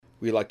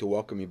We'd like to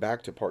welcome you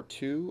back to part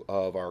two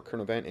of our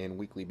current event and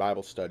weekly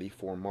Bible study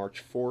for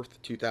March 4th,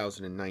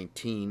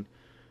 2019.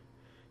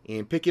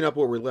 And picking up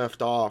where we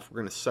left off,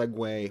 we're going to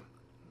segue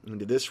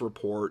into this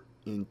report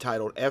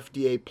entitled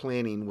FDA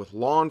Planning with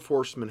Law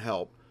Enforcement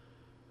Help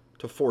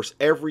to Force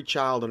Every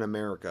Child in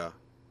America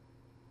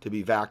to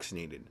be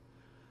Vaccinated.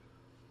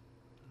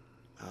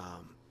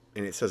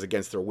 And it says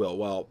against their will.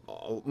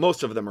 Well,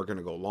 most of them are going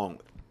to go along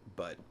with it,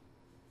 but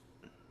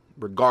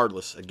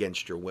regardless,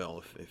 against your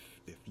will,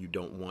 if you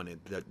don't want it,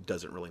 that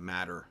doesn't really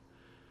matter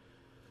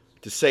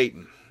to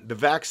Satan. The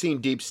vaccine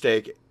deep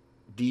state,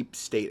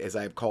 as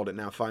I have called it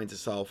now, finds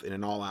itself in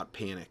an all-out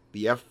panic.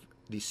 The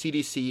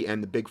CDC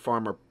and the big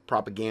pharma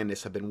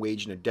propagandists have been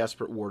waging a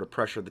desperate war to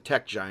pressure the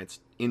tech giants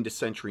into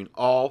censoring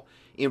all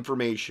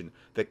information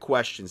that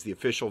questions the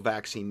official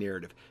vaccine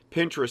narrative.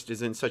 Pinterest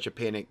is in such a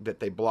panic that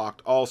they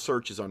blocked all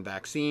searches on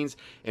vaccines,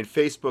 and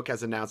Facebook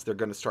has announced they're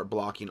going to start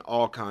blocking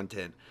all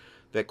content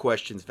that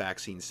questions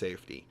vaccine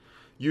safety.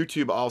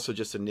 YouTube also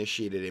just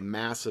initiated a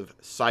massive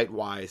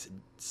site-wide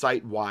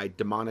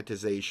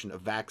demonetization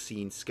of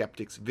vaccine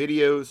skeptics'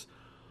 videos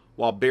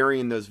while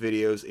burying those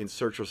videos in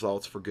search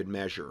results for good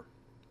measure.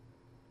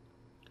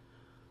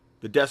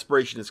 The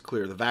desperation is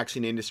clear. The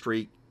vaccine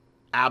industry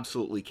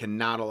absolutely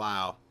cannot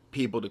allow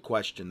people to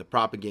question the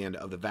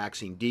propaganda of the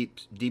vaccine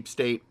deep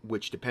state,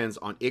 which depends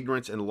on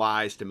ignorance and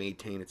lies to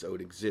maintain its own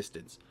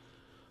existence.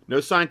 No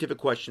scientific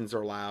questions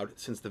are allowed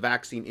since the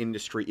vaccine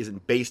industry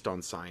isn't based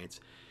on science.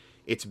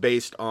 It's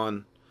based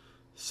on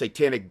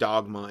satanic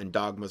dogma, and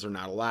dogmas are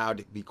not allowed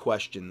to be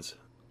questioned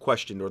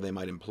or they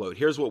might implode.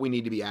 Here's what we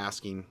need to be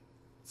asking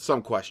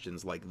some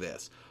questions like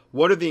this.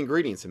 What are the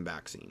ingredients in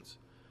vaccines?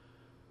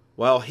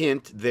 Well,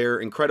 hint, they're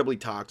incredibly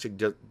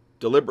toxic,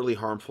 deliberately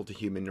harmful to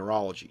human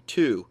neurology.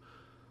 2,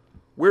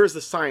 where is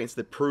the science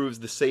that proves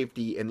the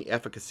safety and the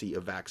efficacy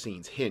of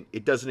vaccines? Hint,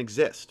 it doesn't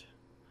exist.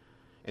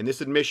 And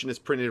this admission is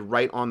printed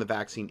right on the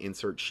vaccine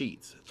insert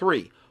sheets.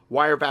 3,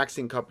 why are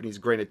vaccine companies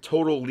granted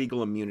total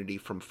legal immunity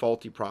from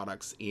faulty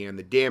products and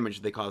the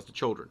damage they cause to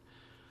children?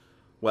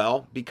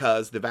 Well,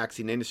 because the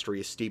vaccine industry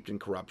is steeped in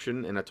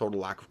corruption and a total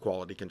lack of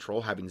quality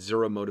control, having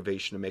zero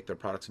motivation to make their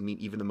products meet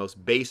even the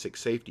most basic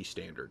safety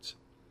standards.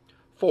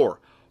 4,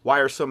 why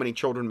are so many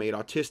children made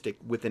autistic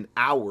within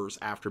hours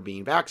after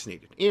being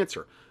vaccinated?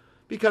 Answer,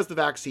 because the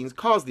vaccines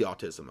cause the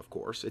autism, of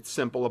course. It's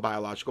simple, a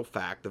biological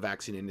fact the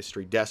vaccine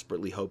industry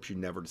desperately hopes you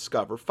never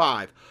discover.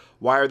 5,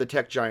 why are the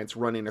tech giants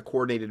running a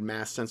coordinated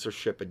mass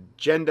censorship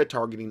agenda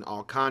targeting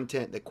all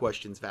content that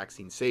questions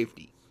vaccine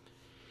safety?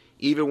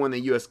 Even when the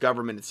U.S.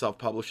 government itself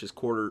publishes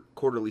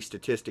quarterly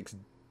statistics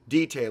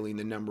detailing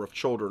the number of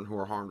children who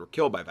are harmed or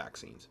killed by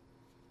vaccines.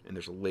 And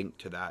there's a link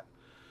to that,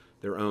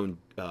 their own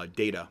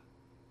data.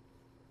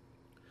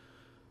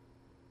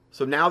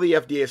 So now the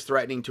FDA is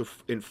threatening to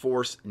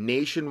enforce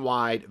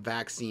nationwide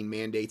vaccine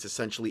mandates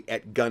essentially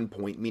at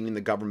gunpoint, meaning the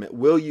government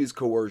will use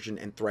coercion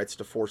and threats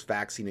to force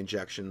vaccine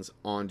injections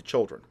onto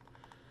children.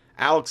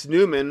 Alex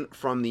Newman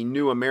from the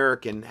New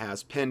American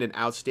has penned an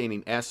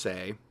outstanding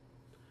essay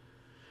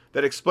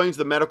that explains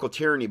the medical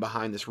tyranny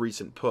behind this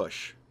recent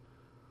push.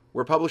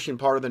 We're publishing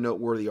part of the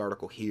noteworthy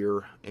article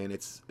here, and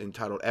it's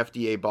entitled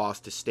FDA Boss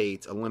to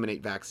States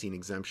Eliminate Vaccine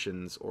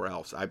Exemptions or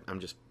Else.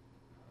 I'm just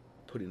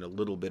putting a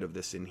little bit of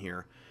this in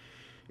here.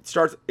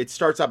 It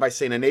starts out by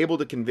saying, unable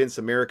to convince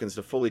Americans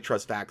to fully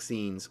trust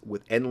vaccines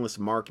with endless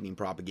marketing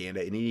propaganda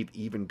and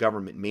even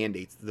government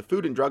mandates, the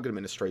Food and Drug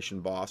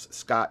Administration boss,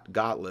 Scott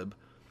Gottlieb,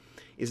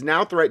 is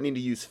now threatening to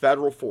use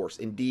federal force.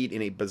 Indeed,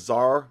 in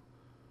bizarre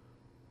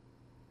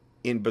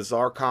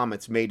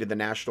comments made to the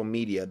national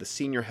media, the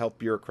senior health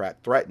bureaucrat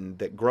threatened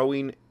that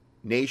growing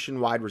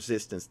nationwide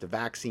resistance to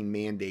vaccine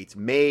mandates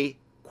may,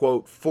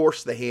 quote,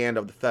 force the hand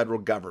of the federal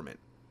government.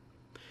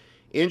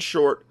 In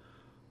short,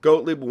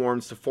 Gottlieb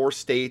warns to force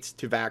states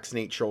to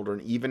vaccinate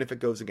children, even if it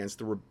goes against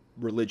the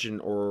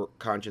religion or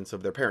conscience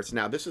of their parents.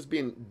 Now, this has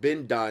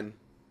been done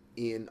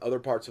in other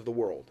parts of the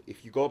world.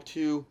 If you go up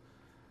to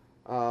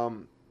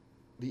the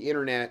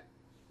internet,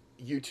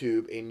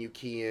 YouTube, and you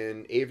key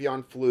in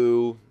avian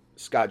flu,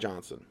 Scott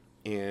Johnson,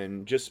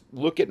 and just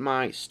look at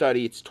my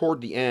study. It's toward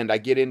the end. I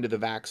get into the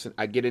vaccine.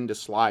 I get into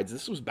slides.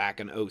 This was back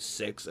in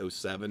 06,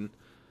 07,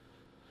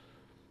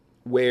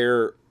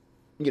 where,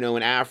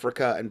 in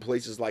Africa and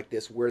places like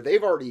this, where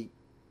they've already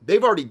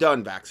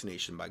done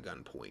vaccination by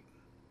gunpoint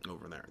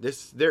over there.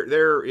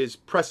 There is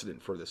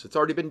precedent for this. It's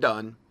already been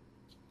done,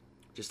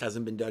 just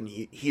hasn't been done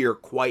here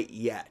quite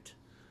yet.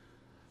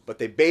 But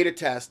they beta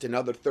test in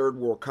other third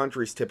world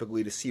countries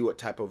typically to see what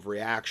type of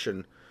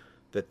reaction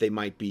that they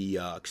might be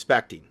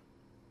expecting.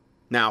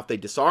 Now, if they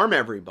disarm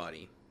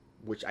everybody,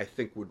 which I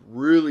think would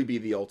really be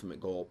the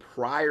ultimate goal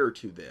prior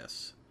to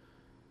this,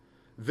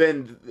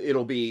 then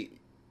there'll be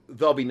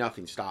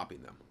nothing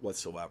stopping them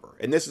whatsoever.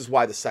 And this is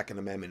why the Second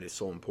Amendment is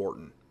so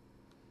important.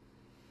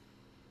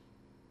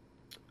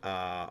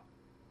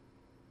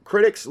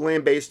 Critics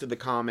lambasted the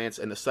comments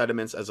and the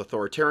sentiments as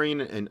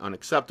authoritarian and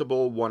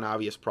unacceptable. One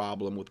obvious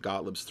problem with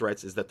Gottlieb's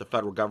threats is that the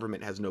federal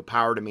government has no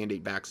power to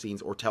mandate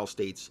vaccines or tell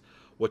states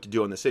what to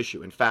do on this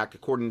issue. In fact,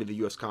 according to the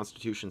U.S.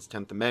 Constitution's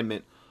 10th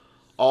Amendment,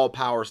 all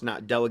powers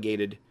not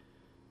delegated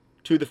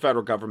to the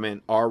federal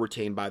government are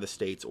retained by the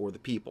states or the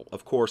people.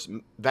 Of course,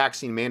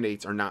 vaccine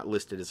mandates are not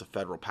listed as a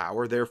federal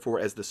power. Therefore,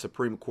 as the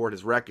Supreme Court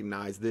has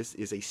recognized, this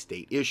is a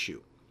state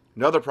issue.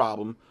 Another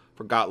problem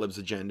for Gottlieb's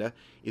agenda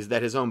is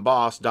that his own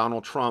boss,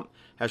 Donald Trump,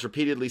 has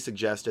repeatedly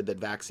suggested that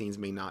vaccines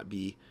may not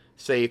be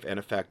safe and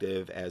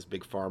effective as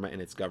Big Pharma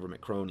and its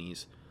government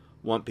cronies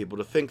want people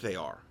to think they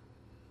are.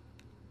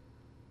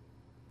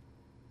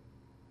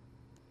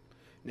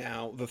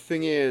 Now, the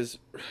thing is,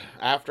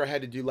 after I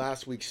had to do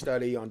last week's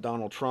study on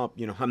Donald Trump,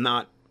 I'm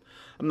not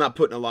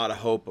putting a lot of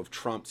hope of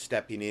Trump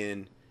stepping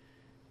in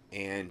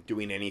and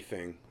doing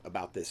anything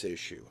about this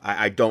issue.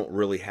 I don't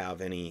really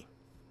have any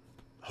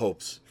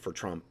hopes for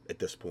Trump at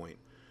this point.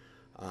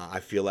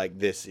 I feel like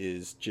this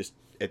is just,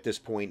 at this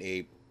point,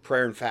 a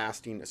prayer and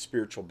fasting, a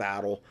spiritual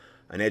battle,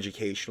 an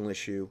educational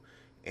issue,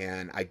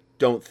 and I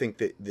don't think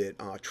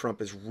that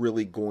Trump is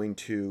really going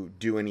to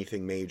do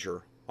anything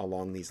major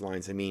along these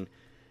lines. I mean,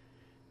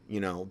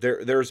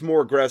 there's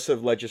more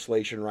aggressive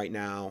legislation right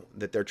now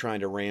that they're trying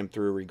to ram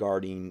through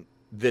regarding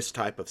this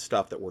type of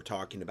stuff that we're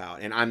talking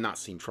about. And I'm not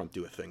seeing Trump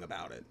do a thing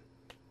about it.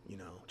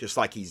 Just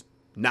like he's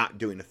not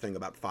doing a thing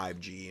about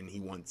 5G and he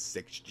wants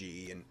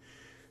 6G, and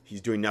he's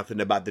doing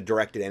nothing about the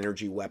directed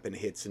energy weapon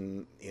hits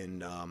in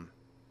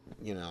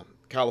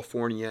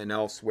California and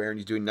elsewhere. And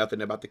he's doing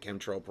nothing about the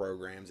chemtrail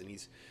programs. And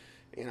he's,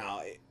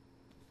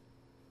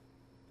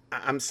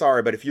 I'm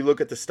sorry, but if you look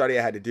at the study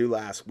I had to do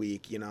last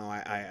week,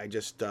 I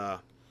just,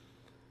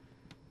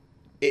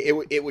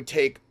 It would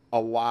take a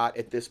lot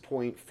at this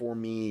point for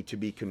me to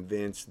be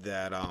convinced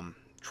that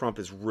Trump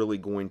is really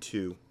going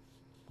to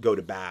go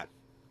to bat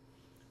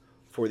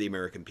for the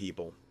American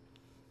people.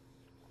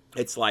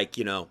 It's like,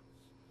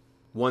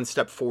 one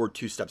step forward,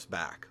 two steps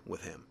back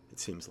with him, it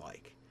seems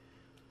like.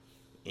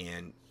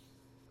 And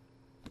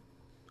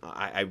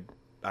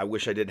I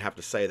wish I didn't have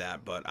to say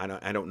that, but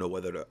I don't know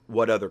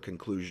what other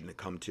conclusion to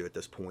come to at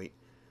this point.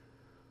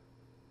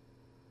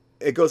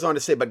 It goes on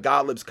to say, but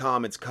Gottlieb's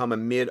comments come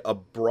amid a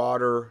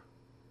broader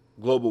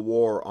global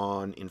war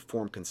on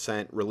informed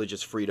consent,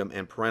 religious freedom,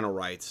 and parental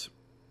rights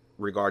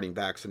regarding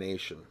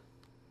vaccination.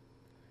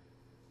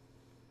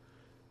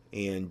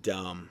 And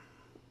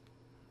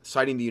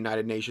citing the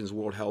United Nations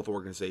World Health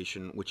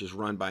Organization, which is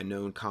run by a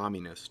known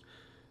communist,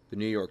 the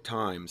New York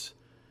Times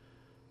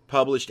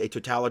published a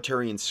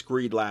totalitarian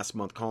screed last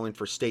month calling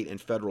for state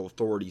and federal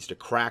authorities to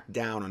crack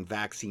down on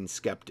vaccine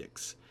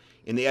skeptics.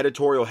 In the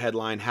editorial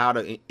headline, How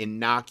to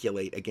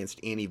Inoculate Against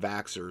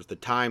Anti-Vaxxers, the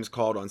Times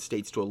called on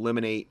states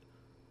to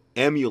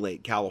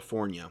emulate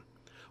California,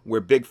 where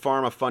Big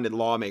Pharma-funded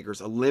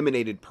lawmakers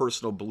eliminated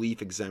personal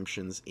belief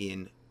exemptions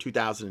in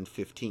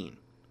 2015.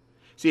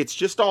 See, it's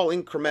just all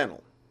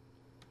incremental.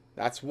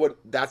 That's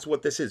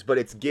what this is, but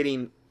it's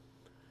getting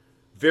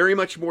very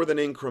much more than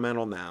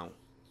incremental now.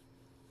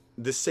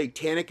 The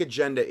satanic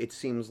agenda, it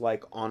seems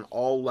like, on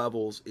all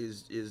levels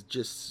is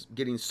just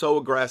getting so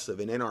aggressive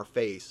and in our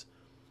face.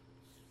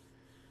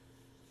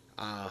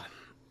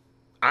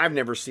 I've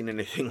never seen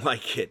anything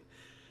like it.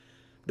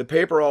 The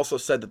paper also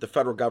said that the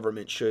federal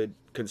government should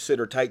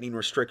consider tightening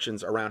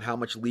restrictions around how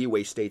much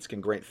leeway states can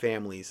grant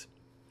families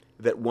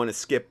that want to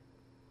skip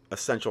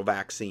essential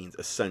vaccines.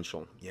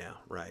 Essential, yeah,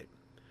 right.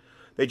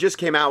 They just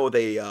came out with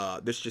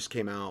this just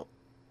came out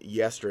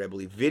yesterday, I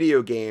believe,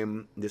 video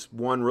game. This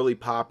one really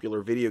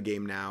popular video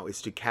game now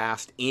is to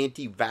cast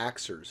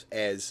anti-vaxxers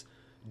as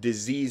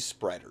disease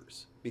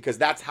spreaders, because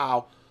that's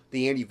how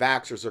the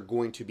anti-vaxxers are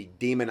going to be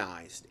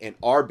demonized and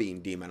are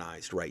being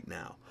demonized right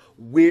now.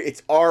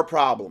 It's our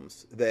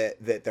problems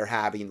that they're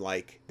having,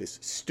 like this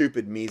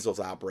stupid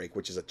measles outbreak,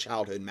 which is a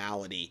childhood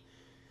malady,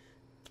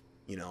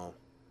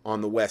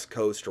 on the West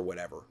Coast or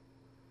whatever.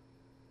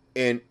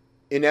 And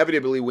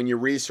inevitably, when you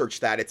research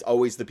that, it's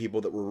always the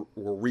people that were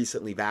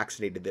recently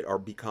vaccinated that are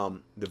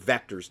become the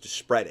vectors to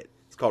spread it.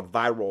 It's called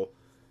viral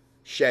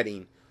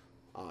shedding,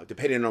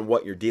 depending on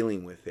what you're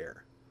dealing with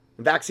there.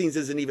 And vaccines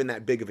isn't even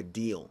that big of a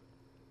deal.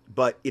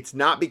 But it's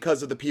not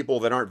because of the people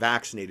that aren't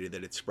vaccinated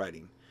that it's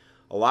spreading.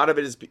 A lot of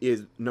it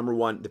is number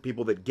one, the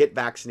people that get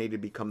vaccinated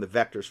become the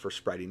vectors for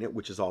spreading it,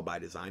 which is all by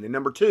design. And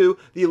number two,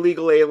 the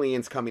illegal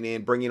aliens coming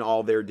in, bringing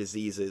all their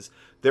diseases.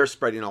 They're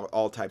spreading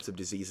all types of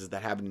diseases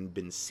that haven't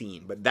been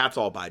seen. But that's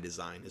all by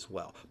design as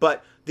well.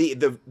 But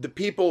the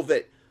people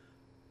that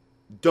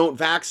don't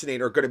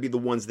vaccinate are going to be the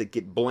ones that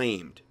get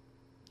blamed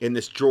in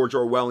this George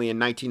Orwellian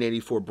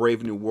 1984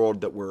 Brave New World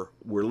that we're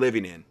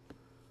living in.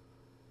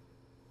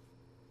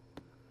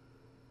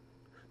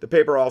 The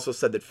paper also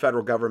said that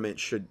federal government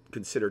should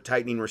consider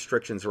tightening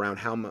restrictions around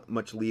how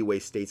much leeway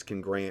states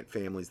can grant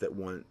families that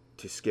want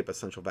to skip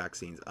essential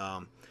vaccines.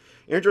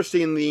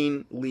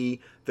 Interestingly,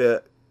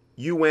 the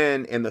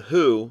UN and the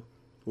WHO,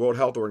 World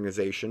Health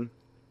Organization,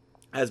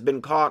 has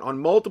been caught on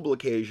multiple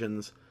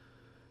occasions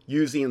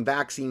using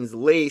vaccines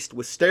laced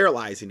with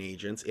sterilizing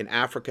agents in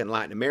Africa and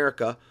Latin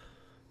America.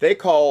 They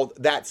called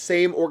that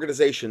same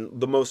organization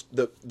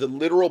the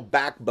literal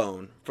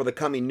backbone for the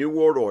coming New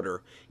World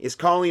Order, is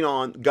calling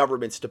on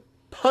governments to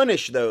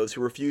punish those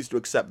who refuse to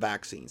accept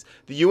vaccines.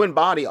 The UN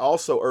body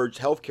also urged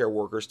healthcare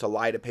workers to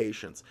lie to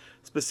patients,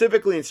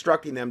 specifically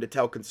instructing them to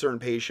tell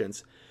concerned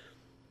parents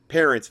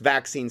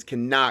vaccines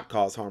cannot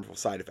cause harmful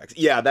side effects.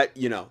 Yeah, that,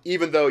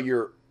 even though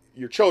your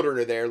children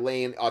are there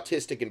laying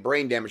autistic and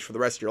brain damage for the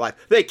rest of your life,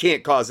 they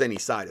can't cause any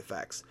side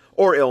effects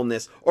or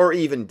illness or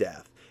even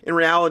death. In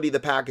reality, the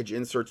package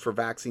inserts for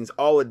vaccines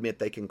all admit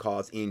they can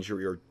cause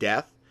injury or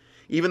death.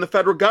 Even the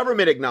federal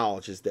government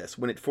acknowledges this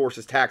when it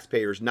forces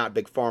taxpayers, not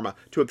Big Pharma,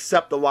 to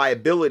accept the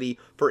liability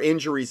for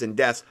injuries and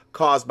deaths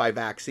caused by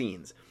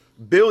vaccines.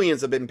 Billions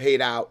have been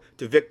paid out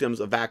to victims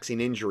of vaccine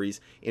injuries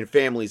and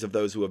families of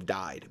those who have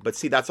died. But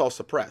see, that's all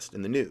suppressed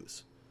in the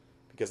news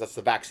because that's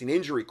the vaccine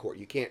injury court.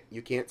 You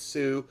can't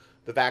sue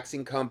the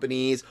vaccine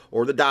companies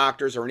or the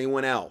doctors or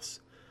anyone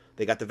else.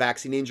 They got the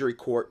vaccine injury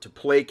court to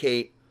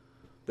placate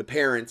the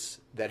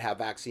parents that have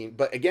vaccine.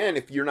 But again,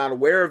 if you're not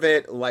aware of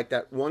it, like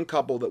that one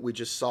couple that we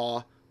just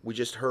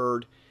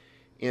heard,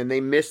 and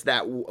they missed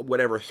that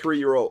whatever 3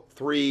 year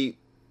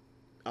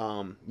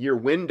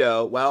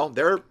window, well,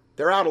 they're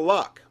out of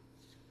luck.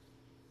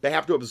 They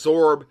have to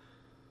absorb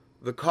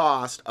the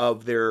cost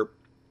of their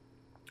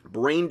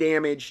brain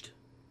damaged,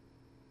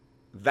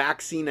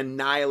 vaccine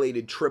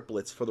annihilated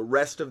triplets for the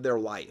rest of their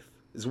life,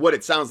 is what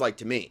it sounds like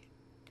to me.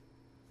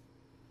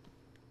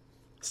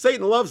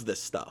 Satan loves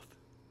this stuff.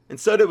 And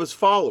so do his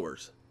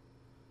followers.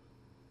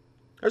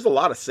 There's a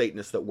lot of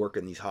Satanists that work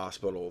in these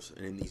hospitals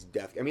and in these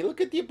death. I mean, look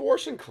at the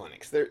abortion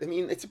clinics.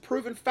 It's a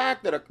proven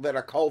fact that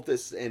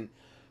occultists and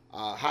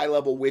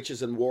high-level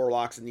witches and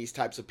warlocks and these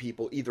types of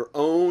people either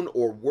own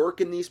or work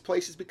in these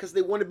places because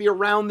they want to be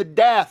around the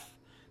death.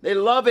 They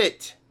love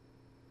it.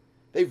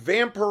 They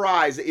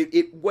vampirize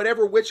it.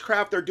 Whatever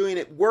witchcraft they're doing,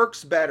 it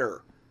works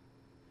better.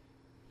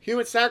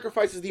 Human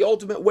sacrifice is the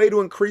ultimate way to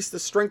increase the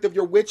strength of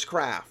your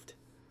witchcraft.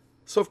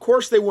 So of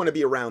course they want to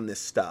be around this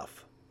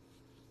stuff.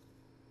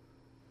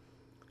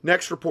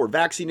 Next report,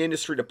 vaccine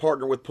industry to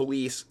partner with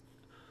police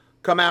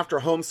come after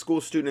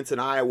homeschool students in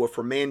Iowa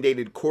for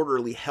mandated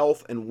quarterly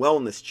health and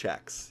wellness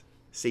checks.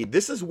 See,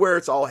 this is where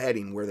it's all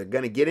heading, where they're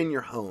going to get in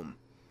your home.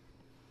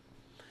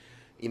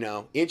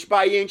 Inch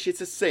by inch,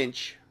 it's a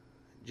cinch.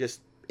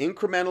 Just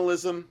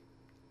incrementalism,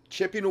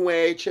 chipping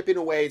away,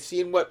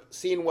 seeing what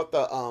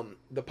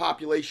the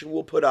population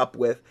will put up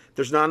with.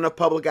 There's not enough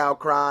public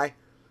outcry.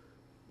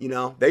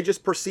 They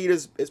just proceed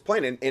as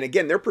planned. And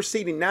again, they're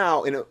proceeding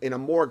now in a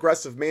more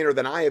aggressive manner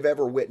than I have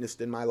ever witnessed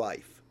in my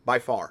life, by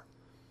far.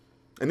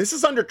 And this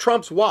is under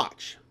Trump's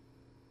watch.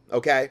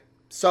 Okay?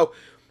 So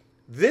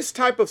this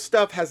type of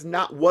stuff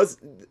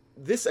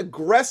this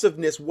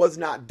aggressiveness was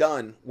not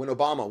done when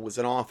Obama was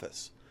in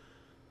office.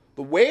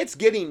 The way it's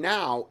getting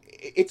now,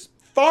 it's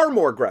far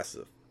more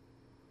aggressive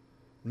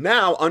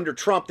now under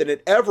Trump than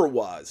it ever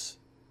was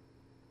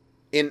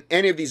in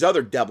any of these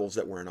other devils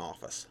that were in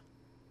office.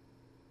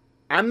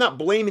 I'm not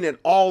blaming it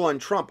all on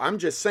Trump. I'm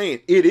just saying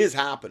it is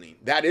happening.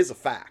 That is a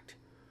fact.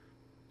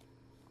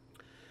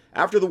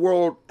 After the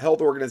World Health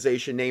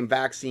Organization named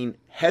vaccine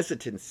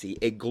hesitancy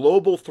a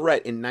global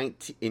threat in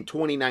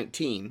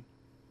 2019,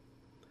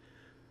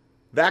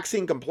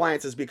 vaccine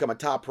compliance has become a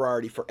top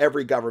priority for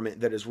every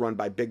government that is run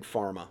by Big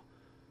Pharma.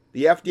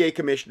 The FDA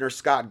Commissioner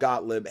Scott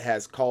Gottlieb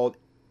has called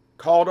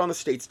on the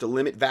states to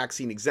limit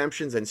vaccine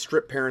exemptions and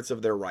strip parents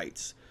of their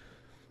rights.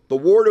 The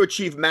war to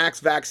achieve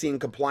max vaccine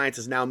compliance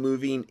is now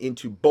moving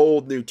into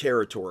bold new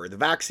territory. The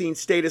vaccine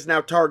state is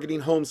now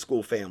targeting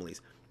homeschool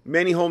families.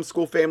 Many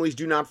homeschool families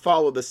do not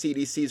follow the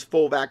CDC's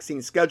full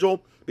vaccine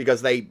schedule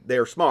because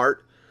they're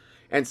smart,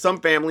 and some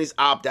families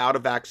opt out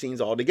of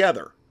vaccines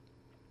altogether.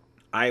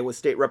 Iowa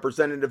State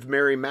Representative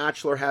Mary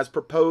Matchler has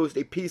proposed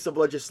a piece of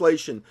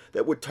legislation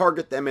that would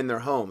target them in their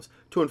homes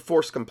to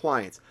enforce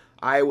compliance.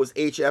 Iowa's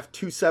HF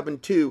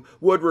 272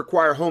 would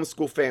require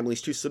homeschool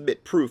families to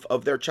submit proof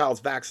of their child's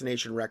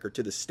vaccination record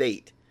to the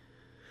state,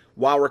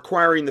 while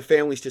requiring the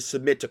families to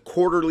submit to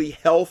quarterly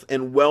health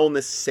and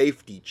wellness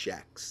safety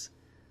checks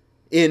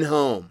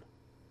in-home,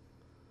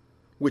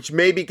 which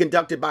may be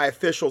conducted by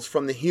officials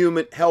from the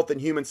Human Health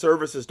and Human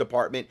Services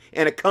Department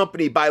and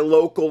accompanied by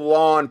local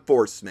law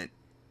enforcement.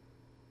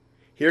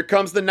 Here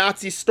comes the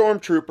Nazi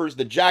stormtroopers,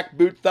 the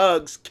jackboot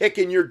thugs,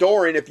 kicking your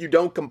door in if you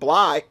don't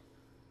comply.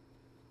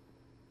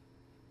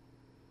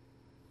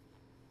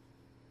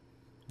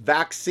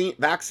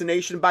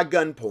 Vaccination by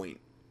gunpoint.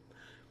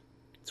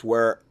 It's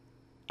where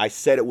I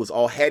said it was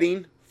all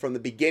heading from the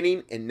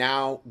beginning, and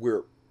now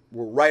we're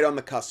right on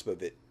the cusp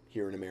of it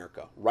here in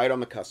America. Right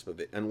on the cusp of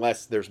it,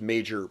 unless there's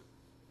major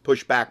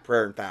pushback,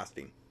 prayer, and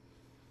fasting,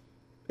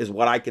 is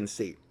what I can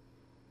see.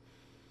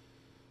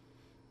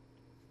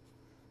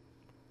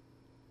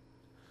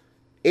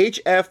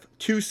 HF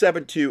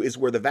 272 is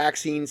where the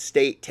vaccine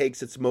state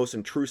takes its most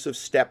intrusive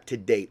step to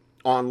date.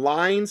 On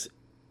lines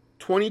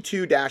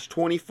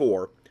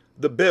 22-24,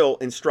 the bill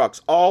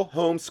instructs all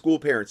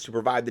homeschool parents to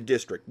provide the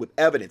district with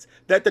evidence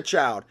that the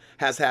child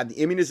has had the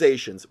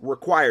immunizations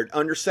required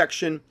under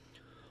Section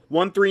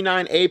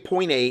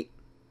 139A.8.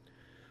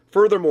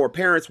 Furthermore,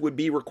 parents would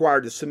be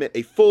required to submit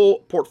a full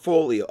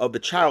portfolio of the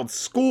child's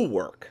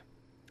schoolwork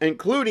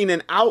including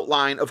an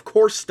outline of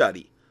course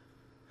study.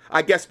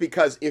 I guess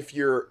because if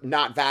you're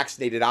not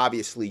vaccinated,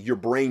 obviously you're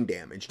brain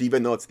damaged,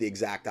 even though it's the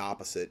exact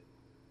opposite.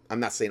 I'm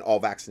not saying all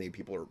vaccinated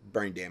people are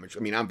brain damaged. I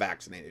mean, I'm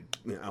vaccinated.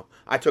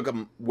 I took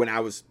them when I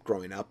was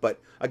growing up,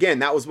 but again,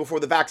 that was before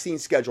the vaccine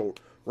schedule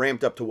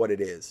ramped up to what it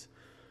is.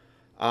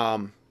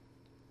 But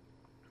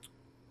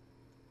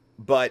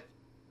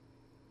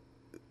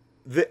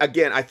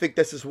again, I think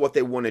this is what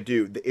they want to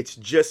do. It's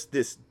just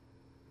this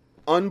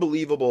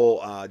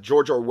unbelievable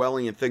George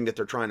Orwellian thing that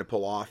they're trying to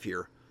pull off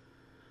here.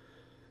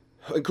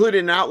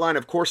 Included an outline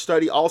of course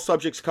study, all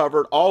subjects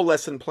covered, all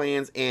lesson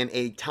plans, and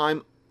a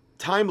time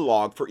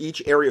log for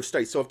each area of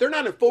study. So if they're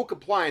not in full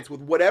compliance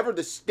with whatever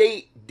the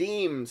state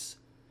deems,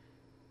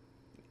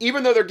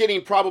 even though they're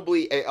getting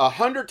probably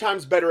 100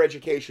 times better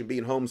education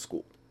being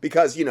homeschooled,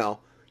 because, you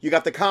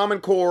got the Common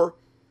Core,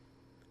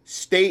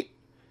 state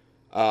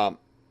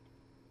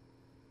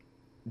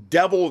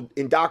devil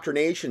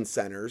indoctrination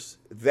centers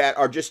that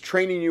are just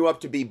training you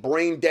up to be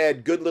brain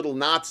dead, good little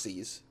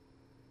Nazis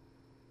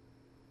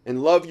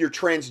and love your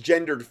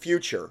transgendered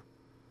future.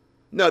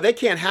 No, they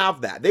can't have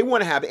that. They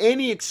want to have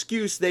any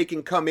excuse they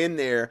can come in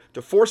there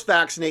to force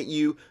vaccinate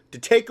you, to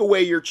take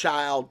away your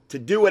child, to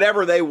do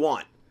whatever they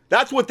want.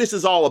 That's what this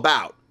is all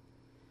about.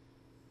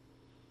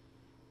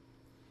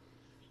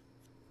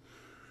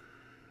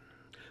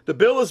 The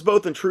bill is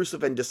both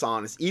intrusive and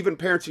dishonest. Even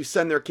parents who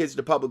send their kids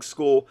to public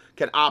school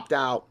can opt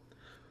out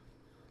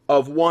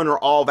of one or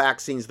all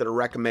vaccines that are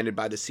recommended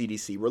by the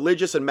CDC.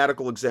 Religious and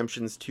medical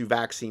exemptions to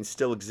vaccines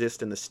still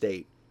exist in the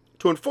state.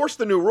 To enforce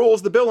the new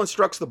rules, the bill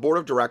instructs the board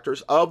of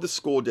directors of the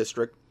school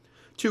district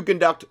to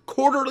conduct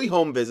quarterly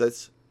home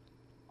visits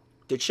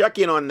to check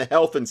in on the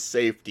health and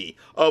safety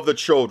of the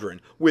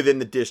children within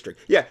the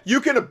district. Yeah,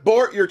 you can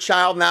abort your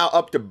child now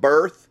up to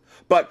birth,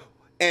 but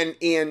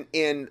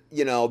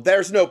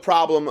there's no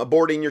problem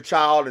aborting your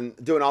child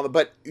and doing all that,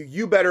 but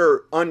you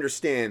better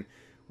understand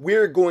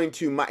we're going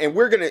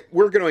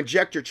to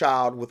inject your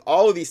child with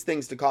all of these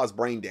things to cause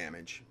brain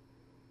damage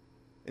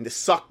and to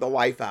suck the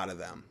life out of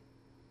them.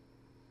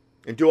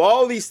 And do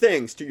all these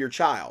things to your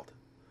child.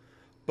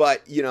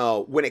 But,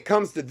 when it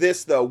comes to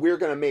this, though, we're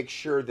going to make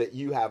sure that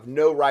you have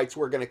no rights.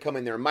 We're going to come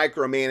in there and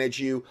micromanage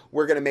you.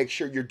 We're going to make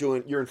sure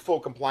you're in full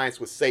compliance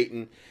with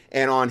Satan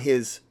and on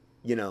his,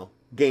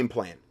 game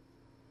plan.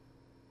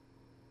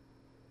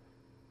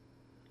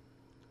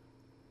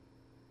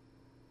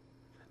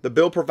 The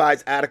bill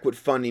provides adequate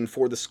funding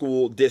for the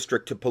school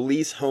district to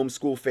police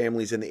homeschool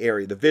families in the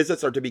area. The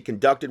visits are to be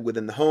conducted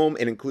within the home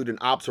and include an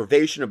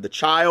observation of the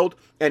child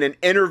and an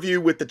interview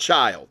with the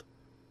child.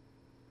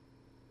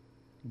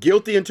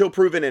 Guilty until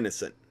proven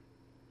innocent.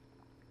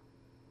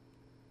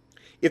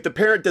 If the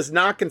parent does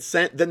not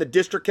consent, then the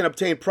district can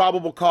obtain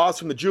probable cause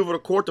from the juvenile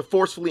court to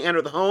forcefully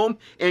enter the home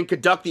and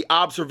conduct the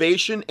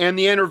observation and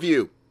the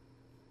interview.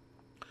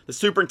 The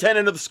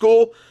superintendent of the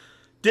school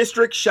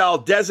district shall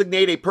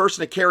designate a person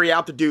to carry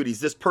out the duties.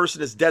 This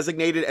person is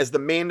designated as the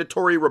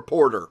mandatory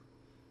reporter.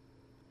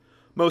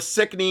 Most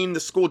sickening, the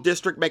school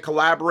district may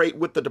collaborate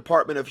with the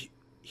Department of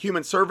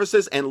Human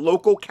Services and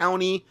local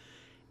county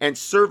and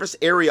service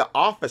area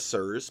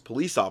officers,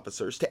 police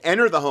officers, to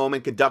enter the home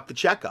and conduct the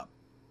checkup.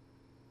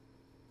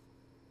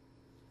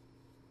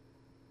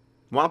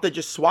 Why don't they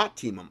just SWAT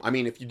team them? I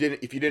mean, if you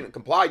didn't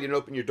comply, you didn't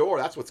open your door,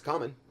 that's what's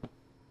coming.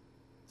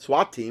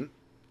 SWAT team.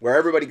 Where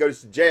everybody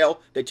goes to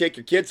jail, they take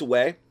your kids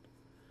away,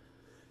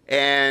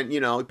 and, you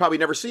probably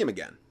never see them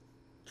again.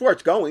 That's where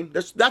it's going.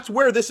 That's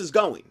where this is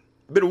going.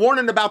 I've been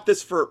warning about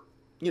this for,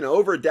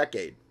 over a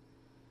decade.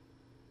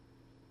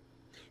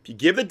 If you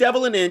give the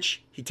devil an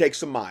inch, he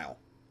takes a mile.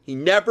 He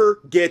never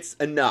gets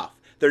enough.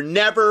 They're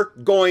never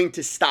going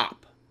to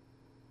stop.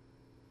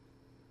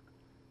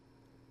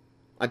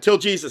 Until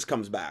Jesus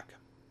comes back.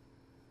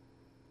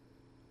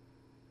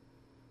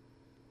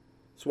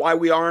 That's why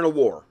we are in a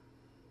war.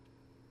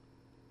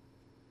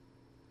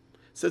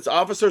 Since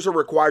officers are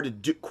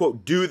required to,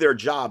 quote, do their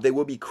job, they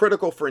will be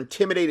critical for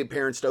intimidating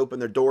parents to open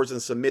their doors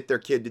and submit their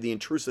kid to the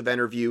intrusive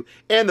interview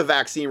and the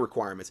vaccine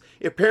requirements.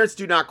 If parents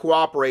do not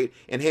cooperate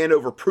and hand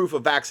over proof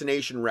of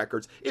vaccination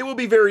records, it will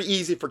be very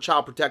easy for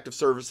Child Protective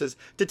Services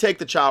to take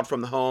the child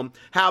from the home,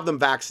 have them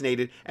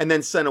vaccinated, and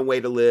then send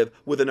away to live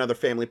with another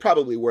family,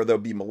 probably where they'll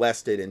be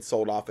molested and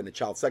sold off into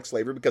child sex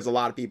slavery, because a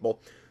lot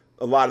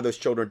of those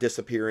children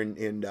disappear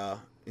in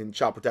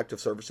Child Protective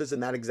Services in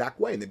that exact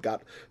way. And they've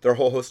got their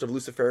whole host of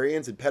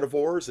Luciferians and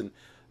pedivores and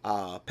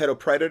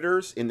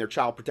pedopredators in their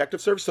Child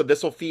Protective Service. So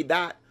this will feed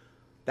that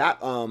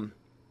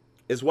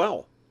as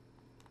well.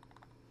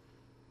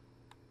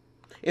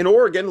 In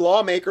Oregon,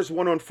 lawmakers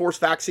want to enforce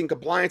vaccine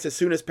compliance as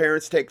soon as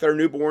parents take their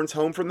newborns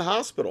home from the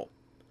hospital.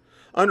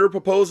 Under a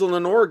proposal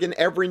in Oregon,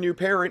 every new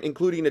parent,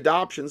 including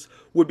adoptions,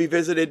 would be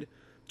visited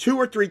 2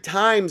 or 3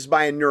 times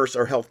by a nurse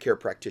or healthcare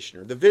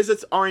practitioner. The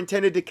visits are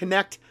intended to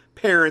connect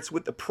parents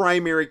with the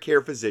primary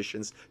care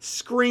physicians,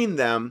 screen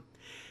them,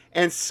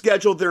 and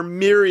schedule their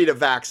myriad of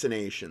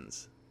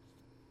vaccinations.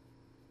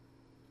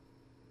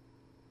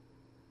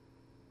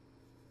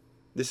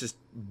 This is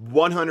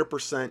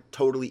 100%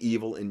 totally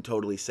evil and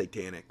totally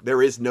satanic.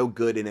 There is no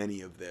good in any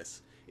of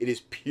this. It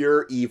is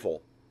pure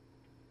evil.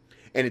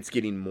 And it's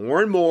getting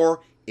more and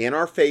more in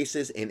our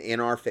faces and in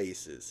our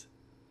faces.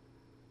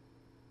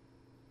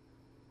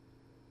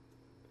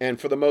 And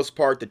for the most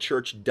part, the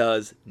church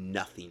does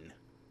nothing.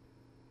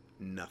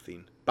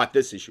 Nothing. About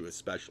this issue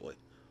especially.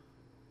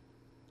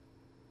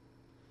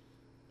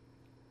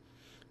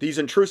 These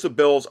intrusive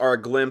bills are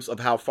a glimpse of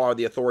how far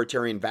the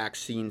authoritarian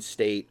vaccine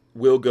state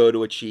will go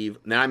to achieve.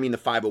 Now, I mean the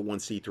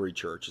 501c3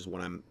 church is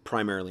what I'm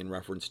primarily in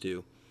reference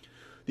to.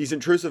 These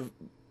intrusive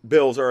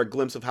bills are a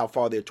glimpse of how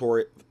far the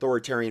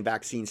authoritarian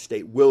vaccine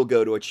state will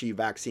go to achieve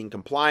vaccine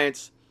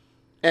compliance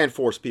and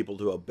force people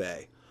to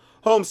obey.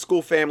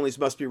 Homeschool families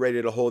must be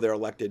ready to hold their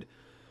elected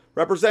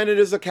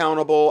representatives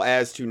accountable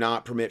as to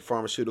not permit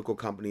pharmaceutical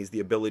companies the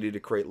ability to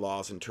create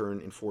laws and turn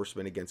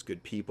enforcement against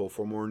good people.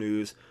 For more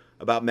news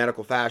about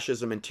medical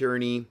fascism and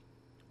tyranny,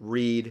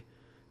 read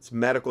it's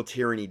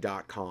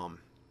medicaltyranny.com.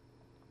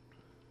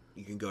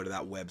 You can go to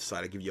that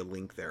website. I'll give you a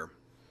link there.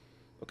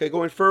 Okay,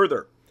 going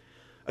further.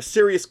 A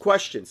serious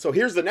question. So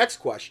here's the next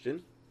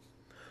question.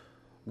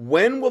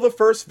 When will the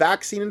first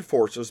vaccine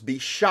enforcers be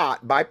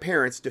shot by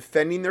parents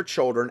defending their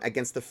children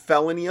against the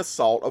felony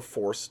assault of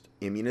forced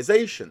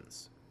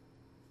immunizations?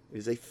 It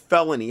is a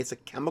felony. It's a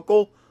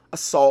chemical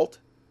assault,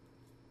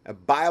 a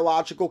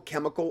biological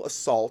chemical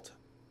assault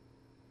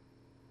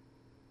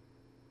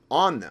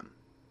on them,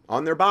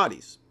 on their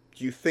bodies.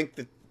 Do you think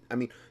that,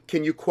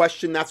 can you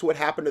question that's what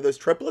happened to those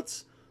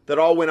triplets that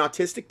all went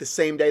autistic the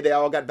same day they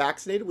all got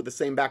vaccinated with the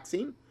same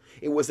vaccine?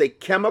 It was a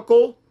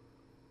chemical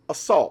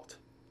assault.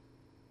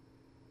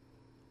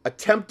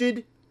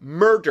 Attempted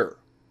murder.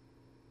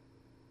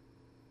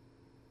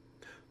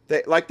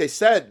 Like they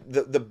said,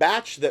 the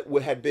batch that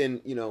had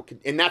been,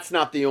 and that's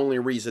not the only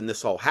reason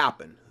this all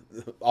happened.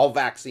 All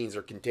vaccines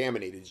are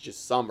contaminated. It's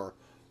just some are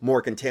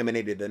more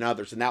contaminated than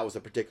others. And that was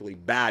a particularly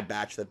bad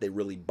batch that they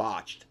really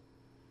botched.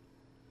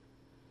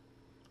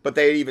 But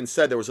they even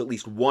said there was at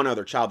least one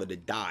other child that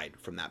had died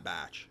from that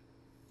batch.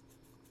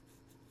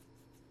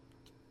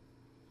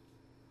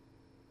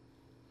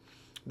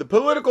 The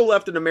political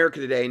left in America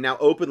today now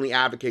openly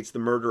advocates the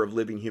murder of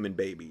living human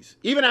babies,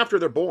 even after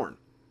they're born.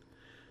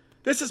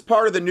 This is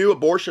part of the new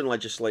abortion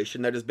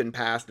legislation that has been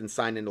passed and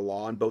signed into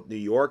law in both New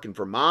York and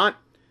Vermont.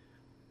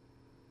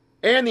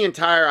 And the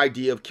entire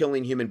idea of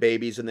killing human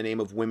babies in the name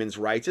of women's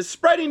rights is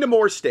spreading to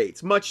more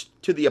states, much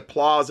to the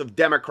applause of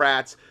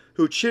Democrats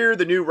who cheer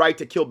the new right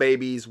to kill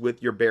babies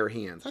with your bare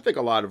hands. I think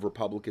a lot of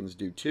Republicans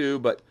do too,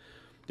 but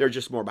they're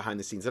just more behind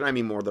the scenes. And I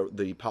mean more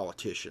the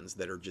politicians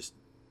that are just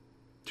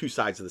two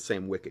sides of the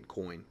same wicked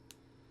coin.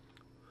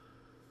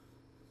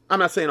 I'm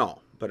not saying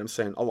all, but I'm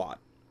saying a lot.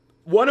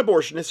 One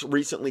abortionist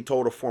recently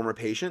told a former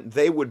patient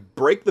they would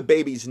break the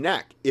baby's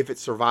neck if it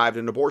survived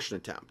an abortion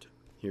attempt.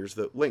 Here's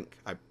the link.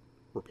 I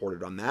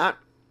reported on that.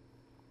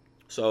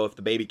 So if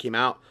the baby came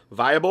out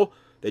viable,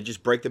 they'd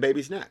just break the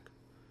baby's neck.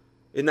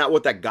 Isn't that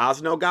what that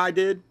Gosnell guy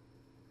did?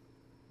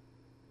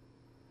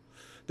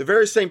 The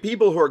very same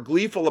people who are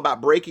gleeful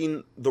about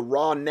breaking the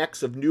raw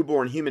necks of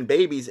newborn human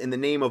babies in the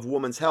name of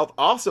women's health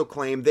also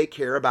claim they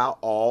care about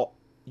all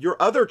your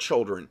other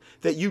children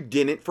that you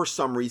didn't, for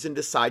some reason,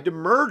 decide to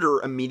murder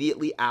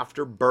immediately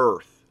after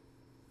birth.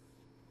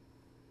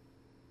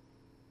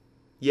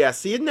 Yeah,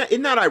 see, isn't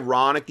that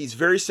ironic? These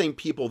very same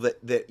people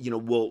that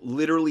will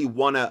literally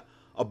want to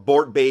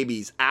abort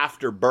babies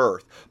after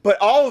birth, but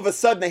all of a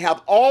sudden they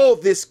have all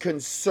this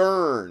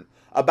concern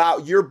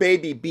about your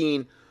baby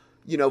being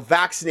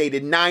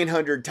vaccinated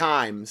 900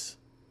 times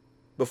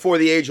before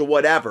the age of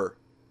whatever.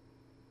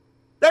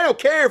 They don't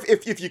care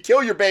if you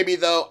kill your baby,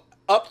 though,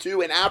 up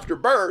to and after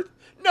birth.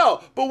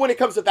 No, but when it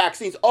comes to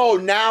vaccines,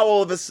 now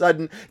all of a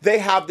sudden they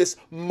have this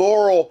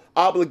moral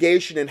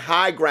obligation and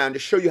high ground to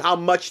show you how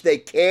much they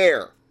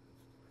care.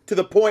 To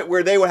the point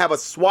where they would have a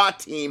SWAT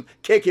team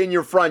kick in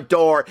your front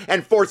door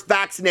and force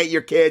vaccinate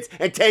your kids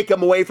and take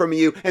them away from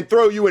you and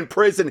throw you in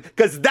prison,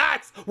 because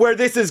that's where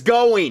this is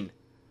going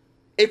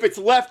if it's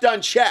left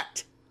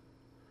unchecked.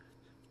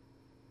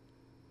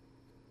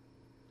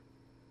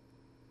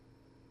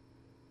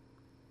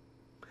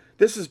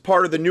 This is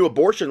part of the new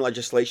abortion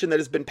legislation that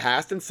has been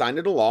passed and signed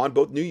into law in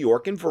both New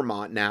York and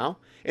Vermont now.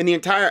 And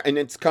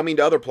it's coming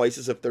to other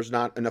places if there's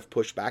not enough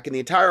pushback. And the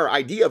entire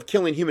idea of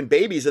killing human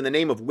babies in the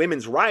name of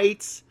women's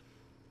rights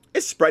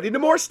is spreading to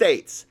more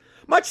states,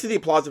 much to the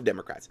applause of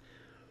Democrats.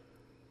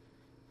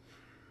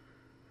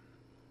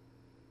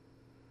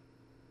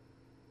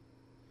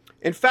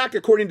 In fact,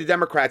 according to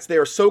Democrats, they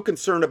are so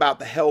concerned about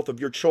the health of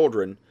your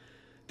children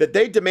that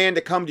they demand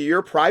to come to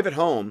your private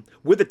home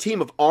with a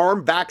team of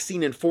armed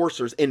vaccine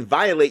enforcers and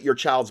violate your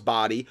child's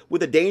body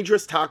with a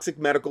dangerous, toxic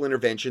medical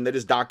intervention that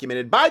is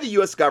documented by the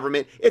U.S.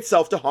 government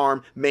itself to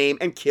harm, maim,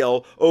 and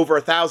kill over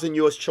 1,000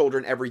 U.S.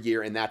 children every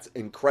year. And that's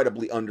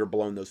incredibly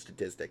underblown, those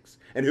statistics.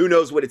 And who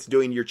knows what it's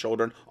doing to your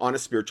children on a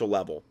spiritual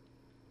level.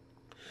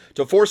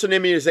 To force an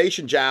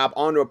immunization jab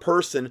onto a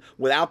person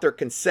without their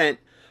consent,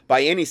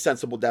 by any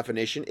sensible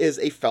definition, is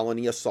a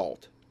felony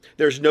assault.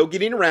 There's no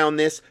getting around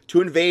this.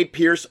 To invade,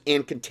 pierce,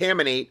 and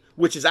contaminate,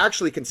 which is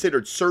actually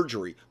considered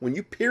surgery. When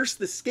you pierce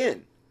the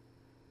skin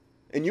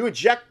and you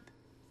inject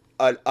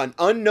an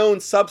unknown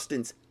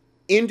substance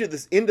into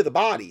the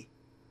body.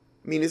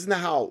 I mean, isn't that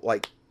how,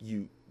 like,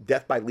 you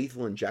death by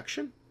lethal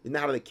injection? Isn't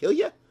that how they kill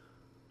you?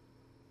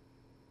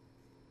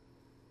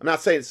 I'm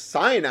not saying it's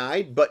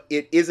cyanide, but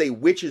it is a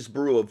witch's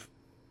brew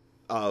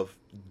of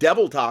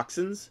devil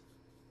toxins,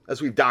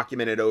 as we've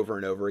documented over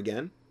and over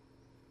again.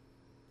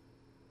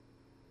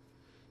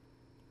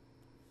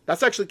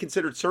 That's actually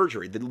considered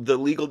surgery, the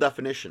legal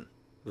definition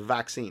of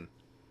vaccine.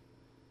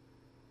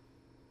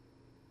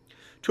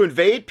 To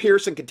invade,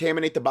 pierce, and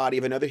contaminate the body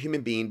of another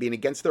human being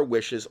against their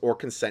wishes or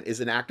consent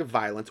is an act of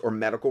violence or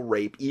medical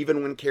rape,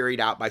 even when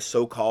carried out by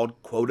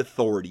so-called, quote,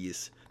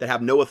 authorities that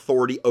have no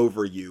authority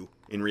over you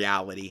in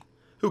reality.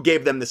 Who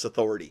gave them this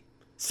authority?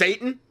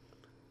 Satan?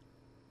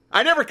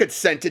 I never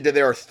consented to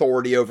their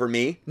authority over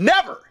me.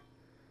 Never!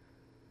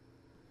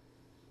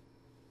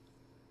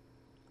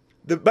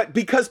 But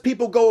because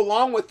people go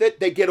along with it,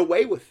 they get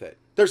away with it.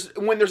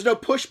 When there's no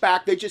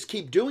pushback, they just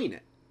keep doing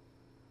it.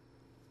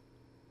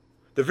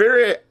 The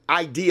very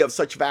idea of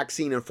such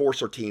vaccine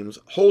enforcer teams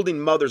holding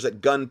mothers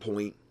at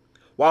gunpoint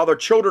while their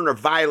children are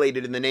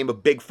violated in the name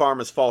of Big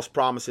Pharma's false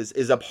promises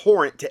is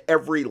abhorrent to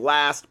every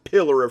last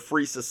pillar of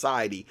free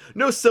society.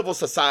 No civil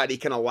society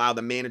can allow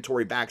the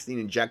mandatory vaccine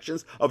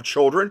injections of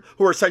children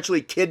who are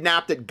essentially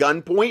kidnapped at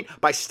gunpoint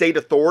by state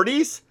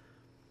authorities.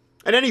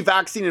 And any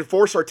vaccine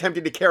enforcer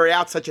attempting to carry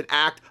out such an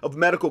act of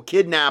medical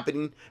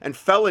kidnapping and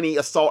felony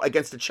assault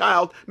against a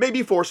child may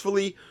be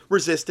forcefully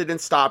resisted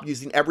and stopped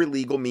using every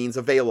legal means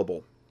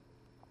available.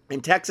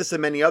 In Texas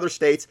and many other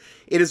states,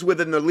 it is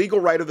within the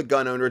legal right of the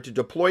gun owner to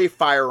deploy a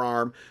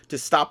firearm to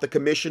stop the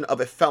commission of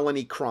a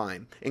felony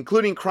crime,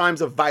 including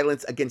crimes of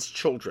violence against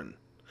children.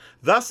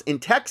 Thus, in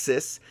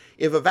Texas,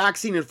 if a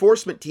vaccine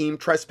enforcement team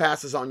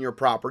trespasses on your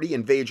property,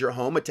 invades your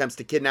home, attempts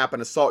to kidnap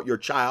and assault your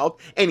child,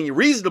 any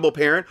reasonable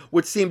parent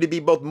would seem to be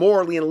both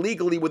morally and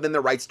legally within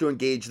their rights to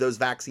engage those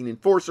vaccine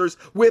enforcers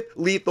with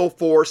lethal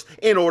force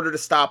in order to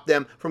stop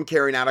them from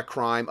carrying out a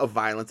crime of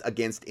violence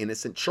against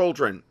innocent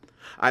children.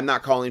 I'm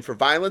not calling for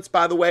violence,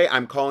 by the way.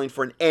 I'm calling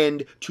for an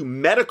end to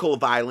medical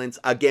violence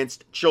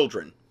against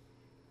children.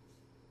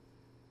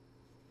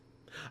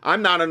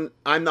 I'm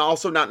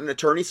also not an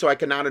attorney, so I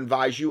cannot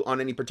advise you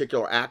on any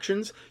particular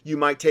actions you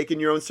might take in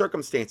your own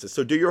circumstances.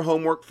 So do your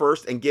homework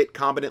first and get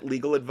competent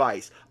legal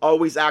advice.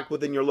 Always act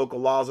within your local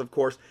laws, of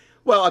course.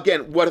 Well,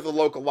 again, what if the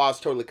local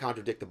laws totally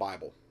contradict the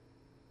Bible?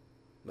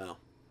 Well,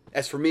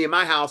 as for me and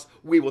my house,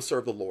 we will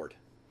serve the Lord.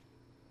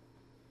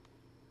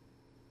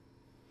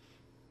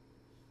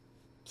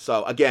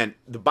 So again,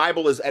 the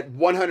Bible is at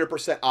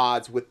 100%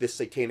 odds with this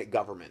satanic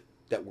government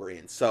that we're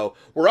in. So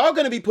we're all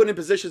going to be put in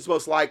positions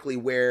most likely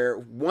where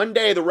one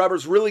day the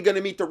rubber's really going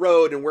to meet the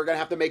road and we're going to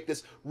have to make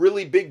this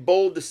really big,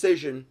 bold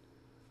decision.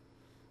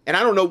 And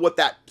I don't know what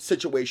that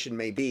situation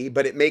may be,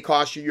 but it may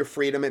cost you your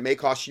freedom. It may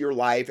cost you your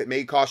life. It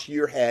may cost you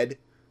your head.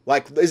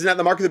 Like, isn't that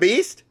the mark of the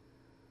beast?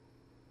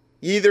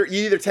 You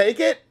either take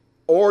it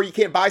or you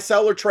can't buy,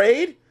 sell, or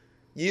trade.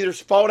 You either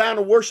fall down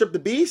and worship the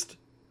beast,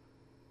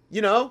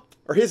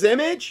 or his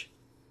image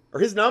or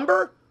his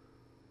number,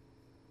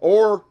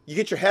 or you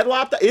get your head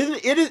lopped out. Isn't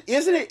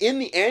it in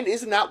the end,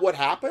 isn't that what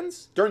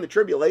happens during the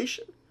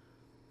tribulation?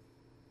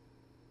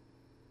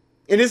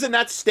 And isn't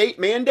that state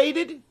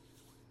mandated?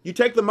 You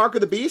take the mark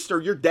of the beast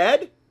or you're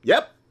dead?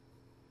 Yep.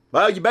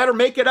 Well, you better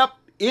make it up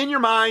in your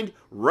mind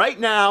right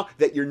now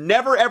that you're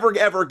never, ever,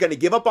 ever going to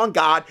give up on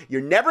God.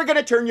 You're never going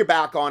to turn your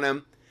back on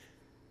him.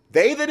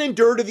 They that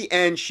endure to the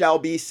end shall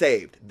be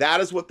saved. That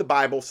is what the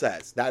Bible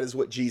says. That is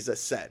what Jesus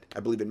said,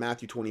 I believe in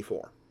Matthew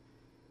 24.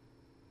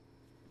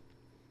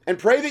 And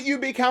pray that you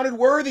be counted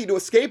worthy to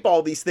escape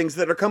all these things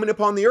that are coming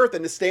upon the earth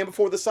and to stand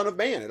before the Son of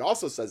Man. It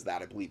also says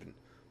that, I believe, in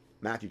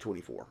Matthew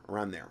 24,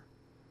 around there.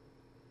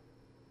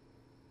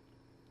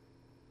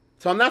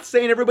 So I'm not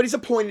saying everybody's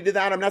appointed to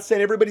that. I'm not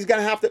saying everybody's going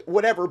to have to,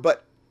 whatever,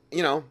 but,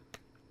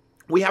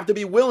 we have to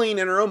be willing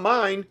in our own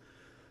mind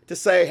to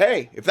say,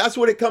 hey, if that's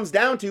what it comes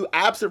down to,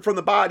 absent from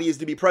the body is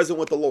to be present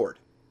with the Lord.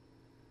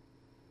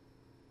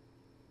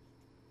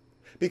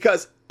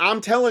 Because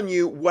I'm telling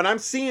you, what I'm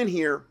seeing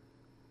here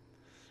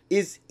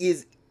is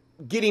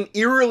getting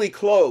eerily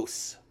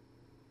close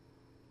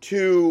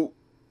to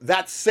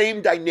that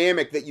same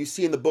dynamic that you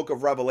see in the book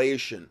of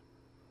Revelation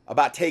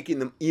about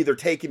either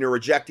taking or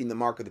rejecting the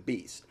mark of the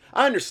beast.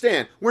 I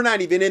understand we're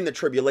not even in the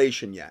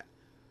tribulation yet.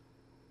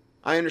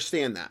 I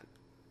understand that.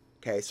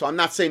 Okay, so I'm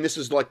not saying this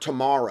is like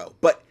tomorrow,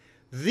 but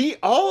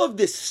all of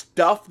this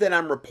stuff that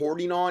I'm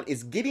reporting on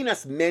is getting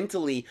us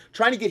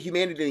trying to get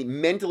humanity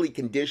mentally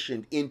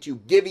conditioned into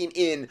giving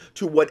in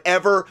to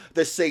whatever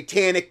the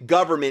satanic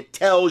government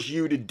tells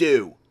you to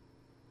do.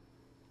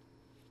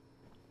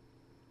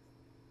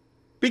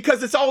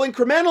 Because it's all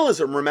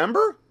incrementalism,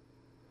 remember?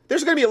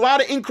 There's going to be a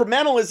lot of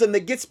incrementalism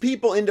that gets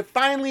people into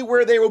finally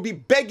where they will be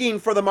begging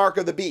for the mark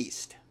of the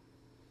beast.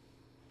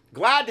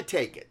 Glad to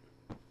take it.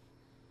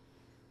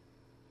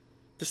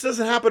 This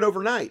doesn't happen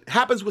overnight. It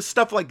happens with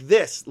stuff like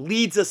this,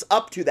 leads us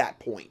up to that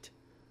point.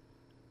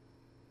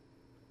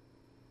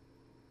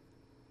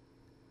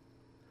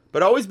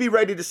 But always be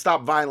ready to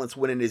stop violence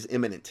when it is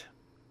imminent.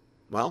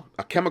 Well,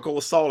 a chemical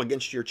assault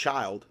against your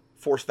child,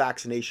 forced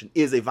vaccination,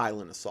 is a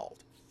violent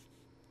assault.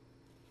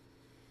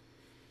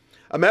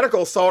 A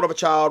medical assault of a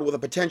child with a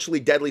potentially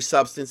deadly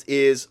substance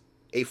is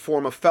a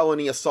form of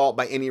felony assault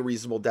by any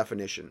reasonable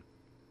definition.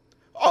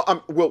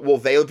 Will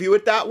they view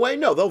it that way?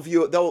 No, they'll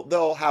view it.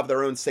 They'll have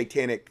their own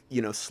satanic,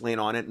 slant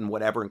on it and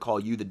whatever, and call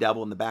you the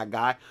devil and the bad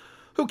guy.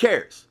 Who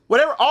cares?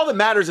 Whatever. All that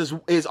matters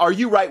is are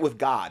you right with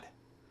God?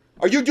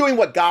 Are you doing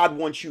what God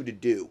wants you to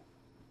do?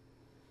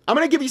 I'm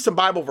going to give you some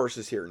Bible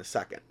verses here in a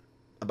second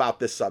about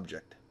this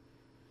subject.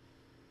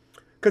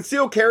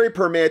 Concealed carry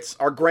permits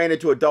are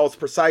granted to adults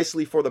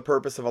precisely for the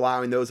purpose of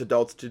allowing those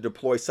adults to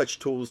deploy such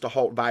tools to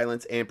halt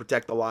violence and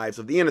protect the lives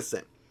of the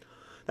innocent.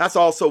 That's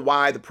also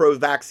why the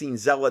pro-vaccine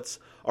zealots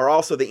are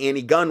also the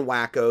anti-gun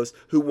wackos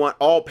who want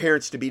all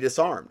parents to be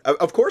disarmed.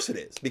 Of course it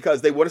is,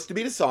 because they want us to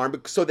be disarmed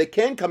so they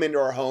can come into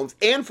our homes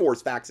and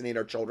force vaccinate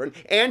our children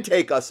and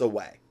take us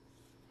away.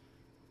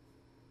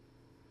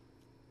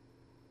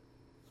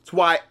 That's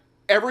why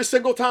every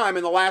single time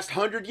in the last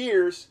 100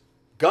 years,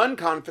 gun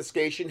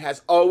confiscation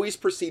has always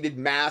preceded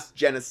mass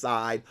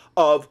genocide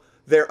of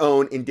their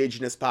own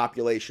indigenous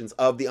populations,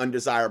 of the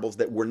undesirables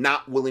that were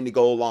not willing to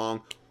go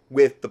along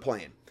with the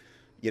plan.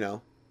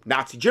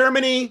 Nazi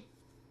Germany,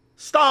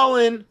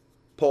 Stalin,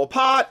 Pol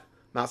Pot,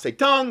 Mao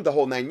Zedong, the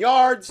whole 9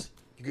 yards.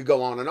 You could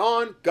go on and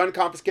on. Gun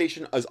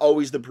confiscation is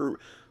always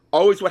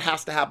what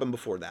has to happen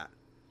before that.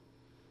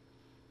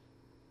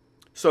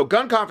 So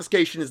gun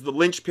confiscation is the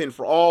linchpin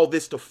for all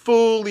this to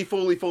fully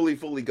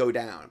go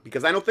down.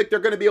 Because I don't think they're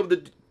going to be able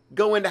to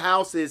go into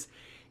houses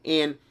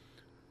and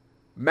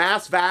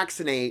mass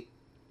vaccinate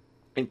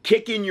and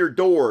kick in your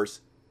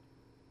doors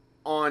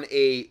on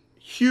a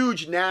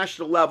huge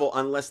national level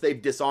unless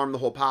they've disarmed the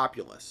whole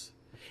populace.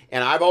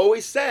 And I've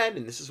always said,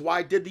 and this is why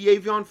I did the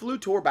avian flu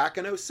tour back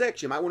in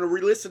 2006. You might want to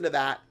re-listen to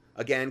that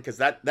again, because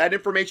that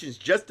information is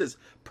just as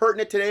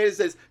pertinent today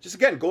as just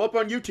again, go up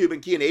on YouTube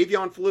and key in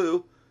avian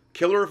flu,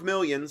 killer of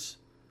millions,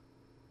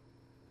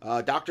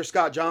 Dr.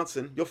 Scott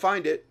Johnson. You'll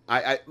find it.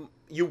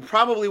 You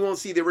probably won't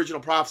see the original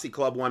Prophecy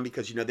Club one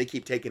because, they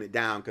keep taking it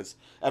down because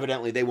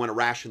evidently they want to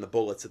ration the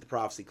bullets at the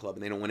Prophecy Club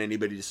and they don't want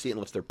anybody to see it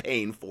unless they're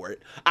paying for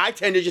it. I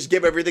tend to just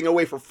give everything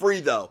away for free,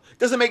 though. It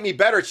doesn't make me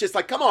better. It's just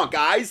like, come on,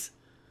 guys.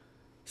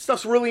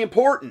 Stuff's really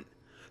important.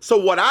 So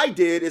what I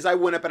did is I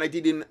went up and I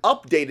did an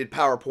updated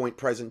PowerPoint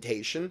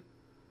presentation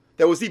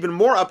that was even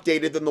more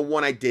updated than the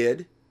one I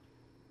did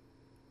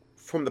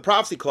from the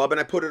Prophecy Club, and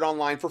I put it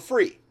online for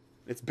free.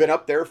 It's been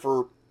up there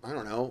for, I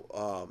don't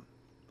know,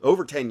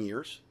 over 10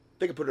 years. I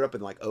think I put it up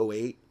in like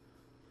 2008.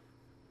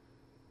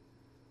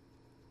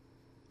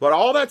 But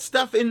all that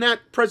stuff in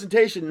that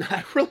presentation,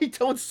 I really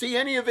don't see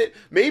any of it.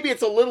 Maybe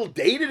it's a little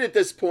dated at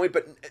this point,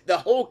 but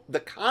the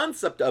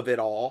concept of it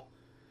all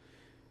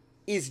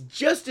is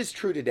just as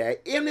true today,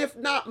 and if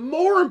not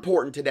more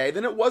important today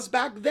than it was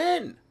back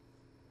then.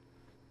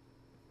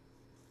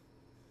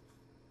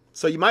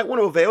 So you might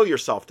want to avail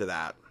yourself to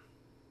that.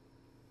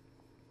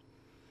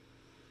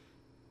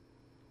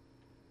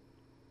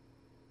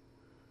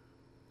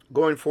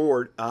 Going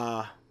forward,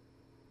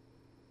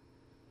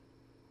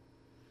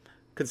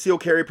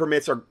 concealed carry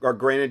permits are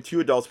granted to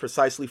adults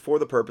precisely for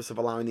the purpose of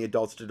allowing the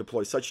adults to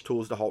deploy such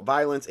tools to halt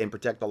violence and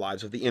protect the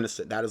lives of the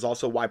innocent. That is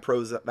also why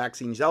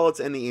pro-vaccine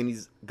zealots and the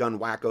anti-gun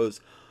wackos,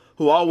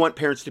 who all want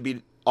parents to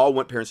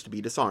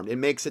be disarmed. It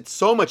makes it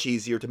so much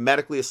easier to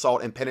medically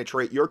assault and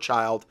penetrate your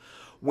child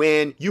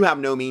when you have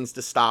no means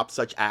to stop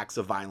such acts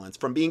of violence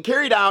from being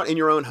carried out in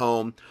your own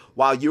home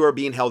while you are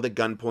being held at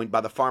gunpoint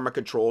by the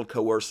pharma-controlled,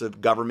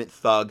 coercive government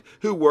thug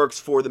who works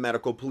for the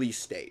medical police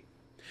state.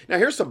 Now,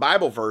 here's some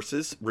Bible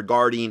verses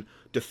regarding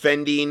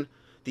defending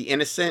the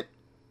innocent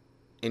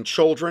and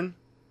children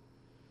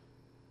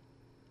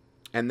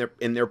and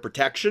their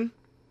protection.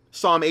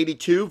 Psalm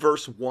 82,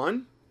 verse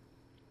 1.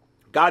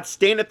 God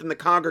standeth in the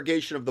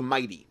congregation of the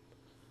mighty.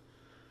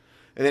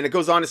 And then it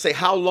goes on to say,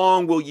 how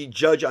long will ye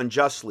judge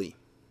unjustly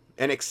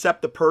and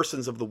accept the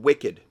persons of the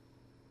wicked?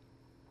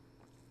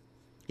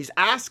 He's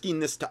asking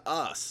this to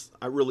us,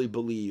 I really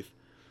believe.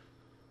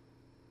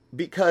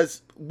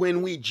 Because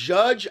when we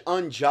judge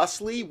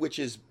unjustly, which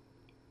is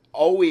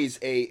always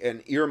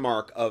an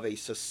earmark of a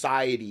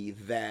society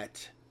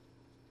that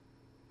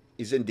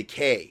is in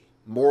decay,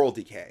 moral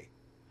decay.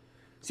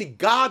 See,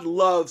 God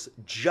loves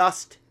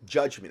just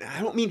judgment. I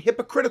don't mean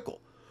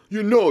hypocritical.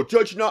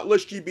 Judge not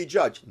lest ye be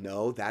judged.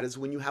 No, that is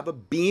when you have a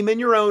beam in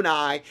your own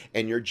eye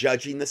and you're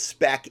judging the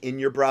speck in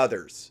your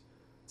brother's.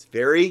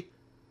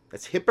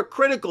 That's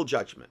hypocritical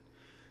judgment.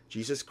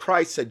 Jesus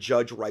Christ said,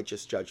 judge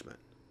righteous judgment.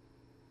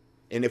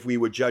 And if we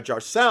would judge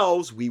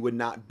ourselves, we would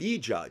not be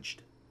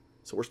judged.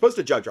 So we're supposed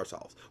to judge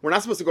ourselves. We're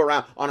not supposed to go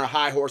around on our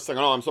high horse saying,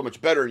 oh, I'm so much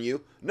better than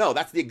you. No,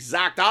 that's the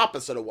exact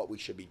opposite of what we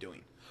should be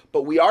doing.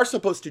 But we are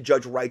supposed to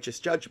judge righteous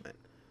judgment.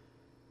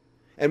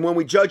 And when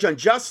we judge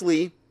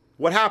unjustly,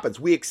 what happens?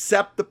 We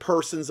accept the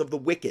persons of the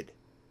wicked.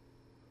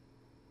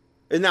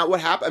 Isn't that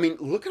what happened? I mean,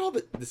 look at all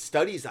the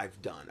studies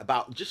I've done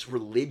about just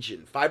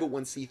religion,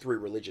 501c3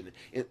 religion,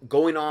 and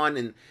going on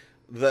and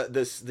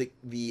the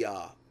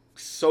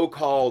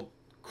so-called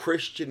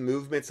Christian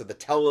movements of the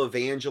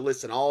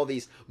televangelists and all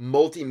these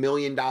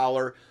multi-million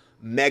dollar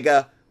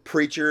mega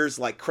preachers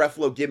like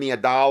Creflo Give Me a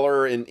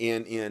Dollar and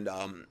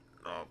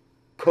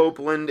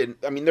Copeland, and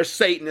I mean they're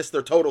Satanists,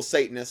 they're total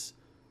Satanists.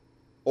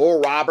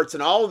 Oral Roberts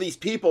and all of these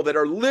people that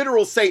are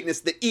literal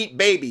Satanists that eat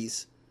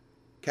babies.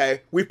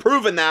 Okay, we've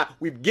proven that.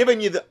 We've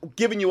given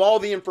you all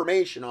the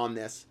information on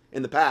this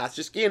in the past.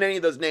 Just key in any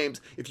of those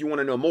names if you want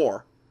to know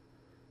more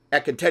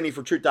at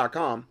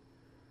contendingfortruth.com.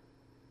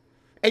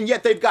 And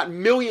yet they've got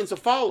millions of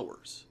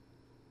followers.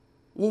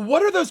 Well,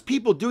 what are those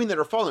people doing that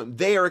are following?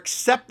 They are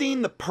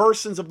accepting the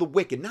persons of the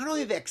wicked. Not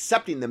only are they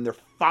accepting them, they're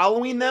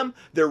following them,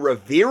 they're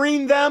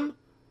revering them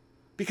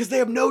because they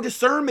have no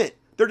discernment.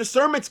 Their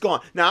discernment's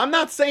gone. Now, I'm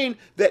not saying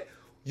that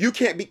you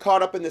can't be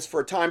caught up in this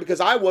for a time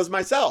because I was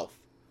myself.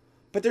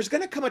 But there's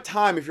going to come a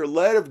time, if you're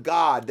led of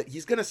God, that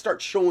he's going to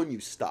start showing you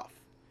stuff.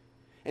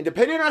 And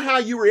depending on how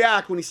you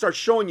react when he starts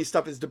showing you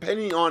stuff is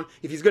depending on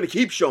if he's going to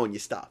keep showing you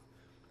stuff.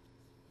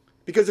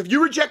 Because if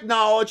you reject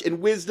knowledge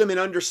and wisdom and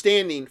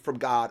understanding from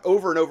God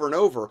over and over and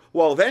over,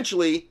 well,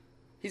 eventually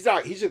he's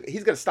going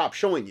to stop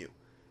showing you.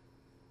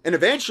 And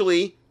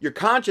eventually your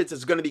conscience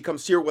is going to become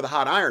seared with a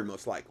hot iron,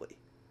 most likely.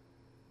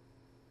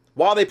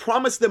 While they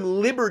promise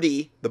them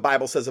liberty, the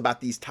Bible says about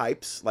these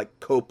types, like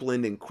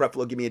Copeland and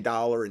Creflo Give Me a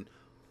Dollar and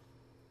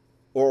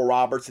Oral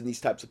Roberts and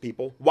these types of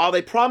people, while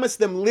they promise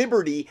them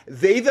liberty,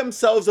 they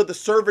themselves are the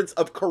servants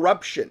of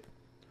corruption.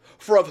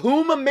 For of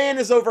whom a man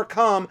is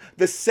overcome,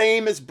 the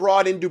same is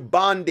brought into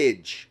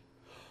bondage.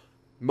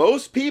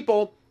 Most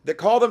people that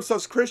call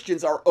themselves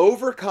Christians are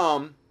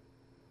overcome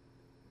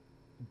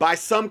by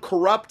some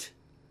corrupt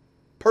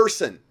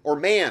person or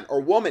man or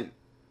woman.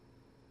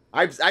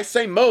 I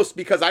say most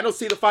because I don't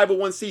see the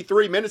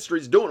 501c3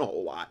 ministries doing a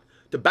whole lot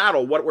to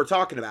battle what we're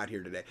talking about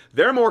here today.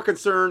 They're more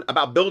concerned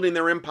about building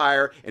their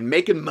empire and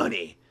making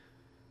money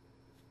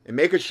and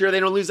making sure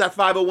they don't lose that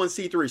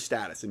 501c3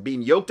 status and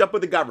being yoked up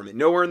with the government.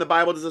 Nowhere in the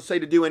Bible does it say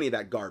to do any of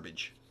that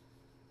garbage.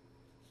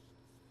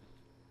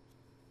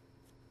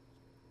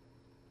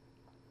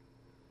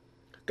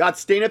 God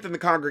standeth in the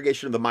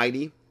congregation of the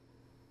mighty.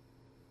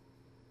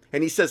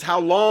 And he says, how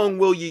long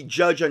will ye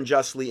judge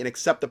unjustly and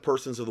accept the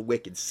persons of the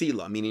wicked?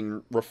 Selah,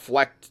 meaning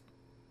reflect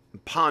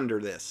and ponder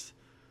this.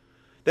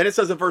 Then it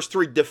says in verse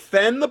 3,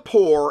 defend the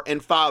poor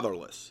and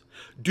fatherless.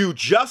 Do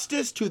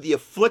justice to the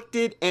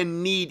afflicted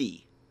and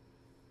needy.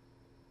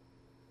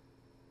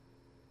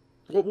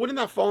 Well, wouldn't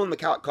that fall in the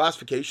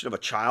classification of a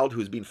child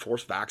who is being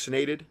forced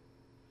vaccinated?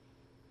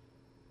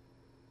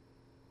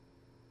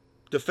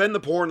 Defend the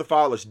poor and the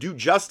fatherless. Do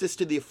justice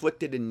to the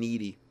afflicted and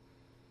needy.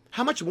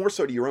 How much more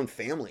so to your own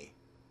family?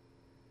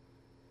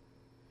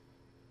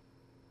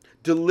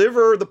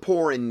 Deliver the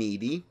poor and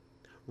needy.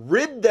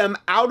 Rid them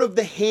out of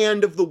the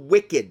hand of the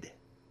wicked.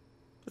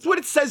 That's what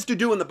it says to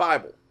do in the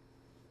Bible.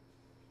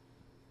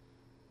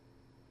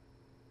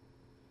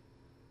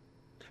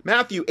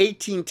 Matthew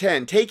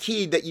 18:10, take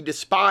heed that you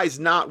despise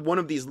not one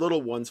of these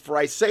little ones, for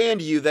I say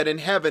unto you that in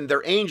heaven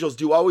their angels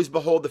do always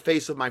behold the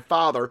face of my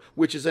Father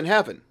which is in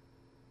heaven.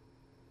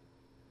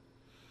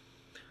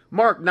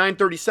 Mark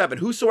 9:37,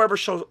 whosoever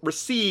shall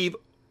receive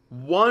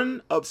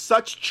one of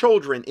such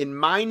children in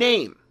my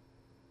name,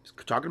 he's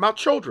talking about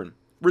children,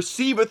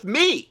 receiveth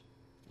me.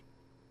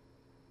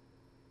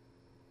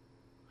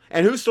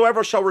 And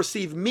whosoever shall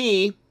receive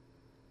me,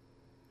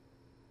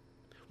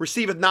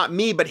 receiveth not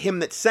me, but him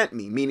that sent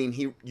me,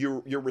 meaning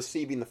you're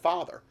receiving the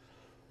Father.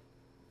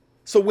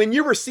 So when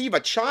you receive a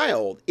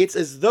child, it's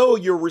as though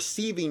you're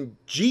receiving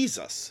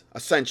Jesus,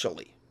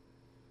 essentially.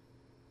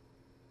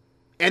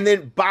 And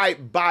then by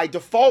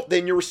default,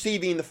 then you're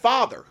receiving the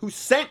Father who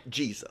sent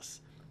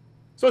Jesus.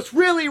 So it's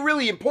really,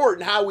 really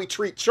important how we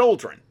treat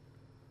children.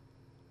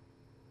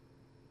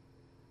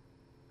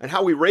 And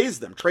how we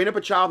raise them. Train up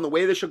a child in the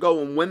way they shall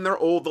go, and when they're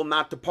old, they'll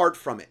not depart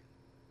from it.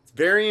 It's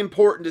very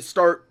important to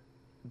start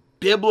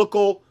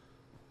biblical,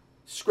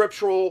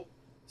 scriptural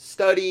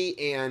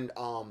study and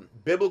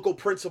biblical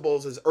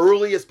principles as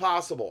early as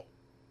possible.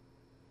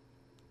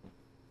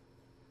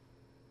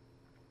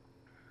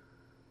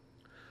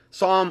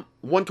 Psalm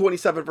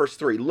 127 verse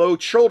 3, lo,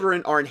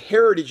 children are an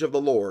heritage of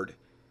the Lord,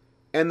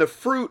 and the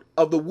fruit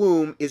of the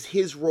womb is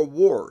his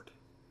reward.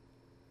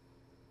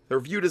 They're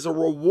viewed as a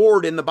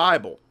reward in the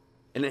Bible.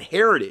 An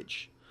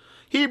heritage.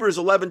 Hebrews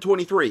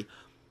 11:23.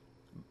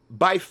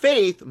 By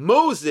faith,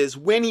 Moses,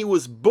 when he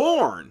was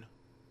born,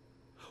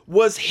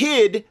 was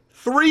hid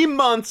 3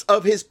 months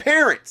of his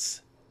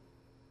parents.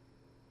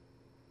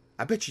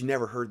 I bet you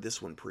never heard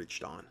this one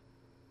preached on.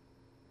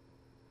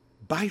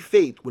 By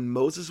faith, when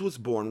Moses was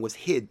born, was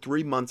hid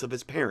 3 months of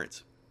his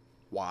parents.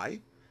 Why?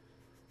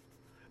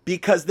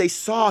 Because they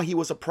saw he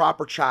was a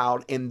proper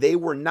child and they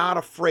were not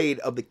afraid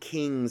of the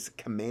king's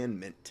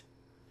commandment.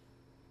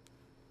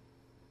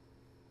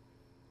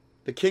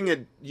 The king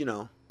had,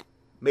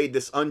 made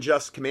this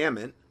unjust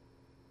commandment.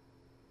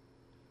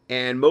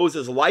 And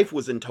Moses' life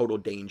was in total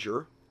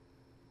danger.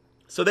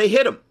 So they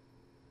hid him.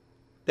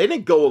 They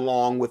didn't go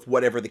along with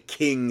whatever the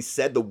king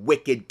said, the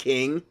wicked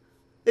king.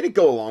 They didn't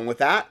go along with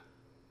that.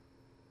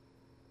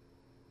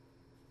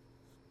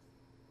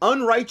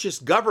 unrighteous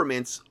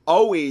governments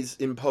always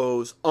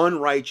impose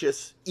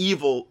unrighteous,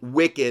 evil,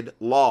 wicked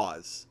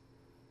laws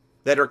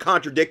that are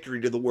contradictory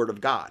to the word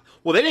of God.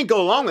 Well, they didn't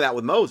go along with that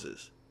with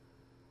Moses.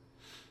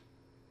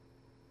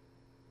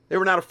 They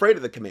were not afraid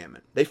of the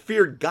commandment. They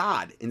feared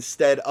God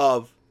instead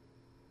of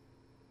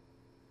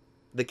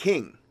the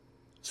king.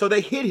 So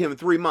they hid him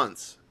 3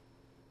 months.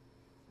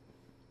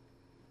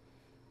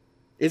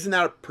 Isn't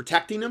that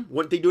protecting him?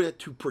 Wouldn't they do it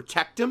to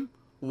protect him?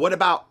 What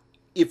about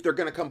if they're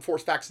going to come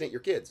force vaccinate your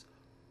kids?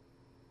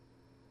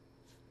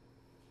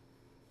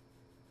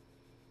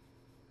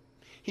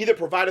 He that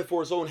provideth for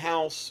his own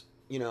house,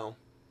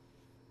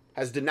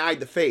 has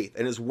denied the faith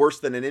and is worse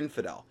than an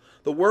infidel.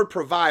 The word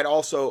provide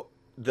also,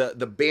 the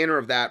banner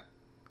of that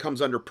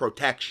comes under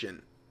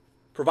protection.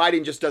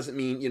 Providing just doesn't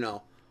mean,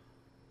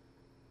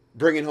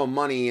 bringing home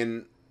money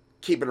and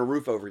keeping a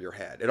roof over your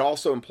head. It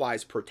also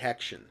implies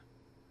protection.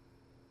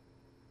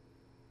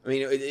 I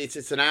mean,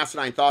 it's an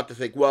asinine thought to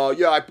think, well,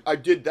 yeah, I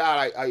did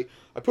that. I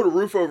put a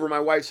roof over my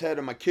wife's head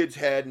and my kid's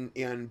head,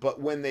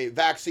 but when the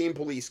vaccine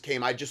police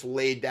came, I just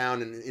laid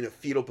down in a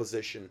fetal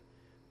position,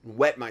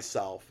 wet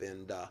myself,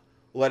 and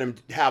let them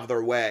have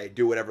their way,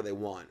 do whatever they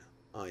want.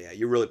 Oh yeah,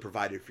 you really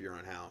provided for your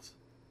own house.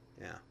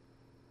 Yeah.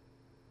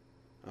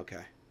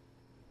 Okay.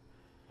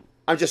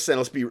 I'm just saying,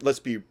 let's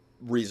be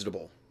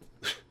reasonable.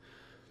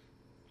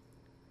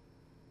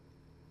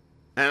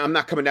 And I'm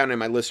not coming down on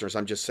my listeners.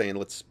 I'm just saying,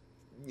 let's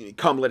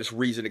come, let us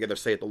reason together,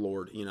 saith the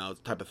Lord,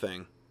 type of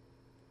thing.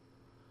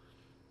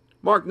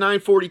 Mark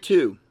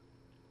 9:42.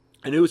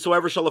 And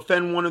whosoever shall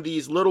offend one of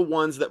these little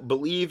ones that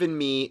believe in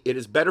me, it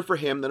is better for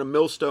him than a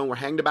millstone were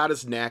hanged about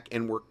his neck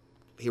and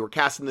he were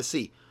cast in the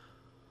sea.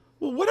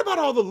 Well, what about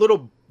all the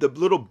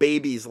little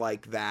babies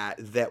like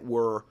that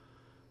were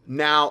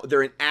now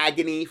they're in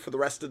agony for the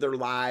rest of their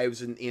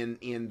lives,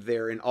 and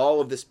they're in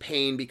all of this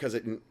pain because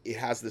it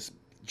has this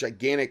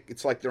gigantic,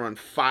 it's like they're on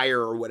fire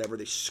or whatever.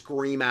 They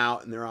scream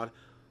out and they're on.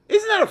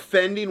 Isn't that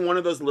offending one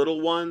of those little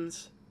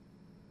ones?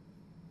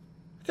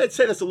 I'd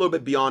say that's a little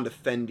bit beyond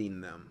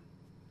offending them.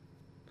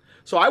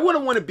 So I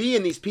wouldn't want to be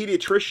in these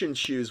pediatricians'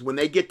 shoes when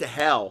they get to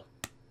hell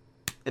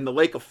in the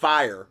lake of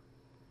fire.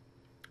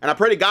 And I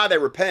pray to God they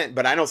repent,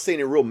 but I don't see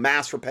any real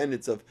mass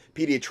repentance of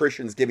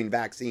pediatricians giving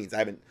vaccines.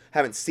 I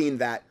haven't seen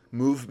that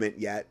movement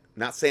yet. I'm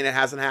not saying it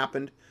hasn't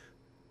happened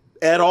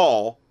at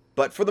all,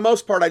 but for the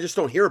most part, I just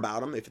don't hear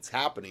about them if it's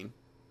happening.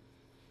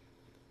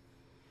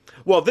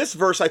 Well, this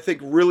verse, I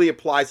think, really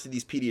applies to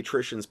these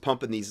pediatricians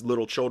pumping these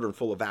little children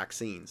full of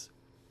vaccines.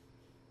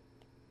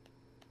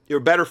 It were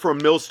better for a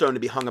millstone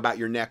to be hung about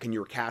your neck and you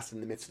were cast in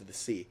the midst of the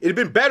sea. It'd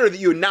have been better that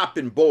you had not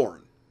been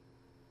born,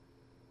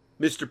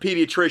 Mr.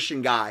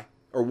 Pediatrician guy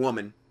or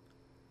woman.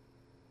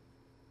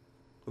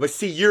 But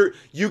see,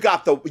 you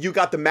got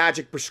the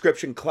magic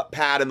prescription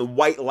pad and the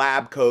white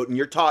lab coat, and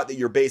you're taught that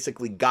you're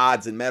basically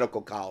gods in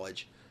medical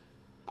college.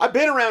 I've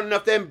been around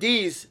enough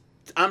MDs.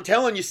 I'm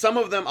telling you, some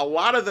of them, a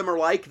lot of them are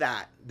like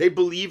that. They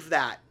believe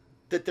that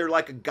they're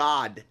like a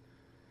god,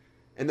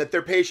 and that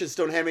their patients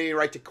don't have any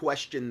right to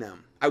question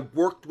them. I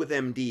worked with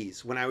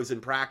MDs when I was in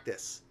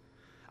practice.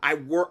 I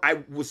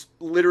was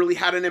literally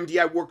had an MD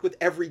I worked with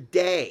every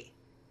day.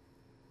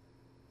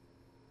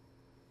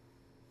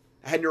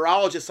 I had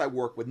neurologists I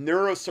worked with,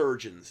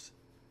 neurosurgeons.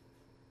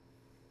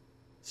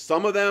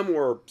 Some of them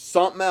were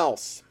something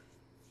else.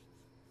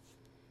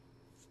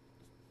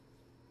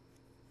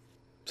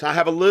 So I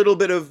have a little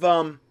bit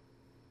of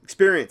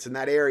experience in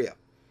that area.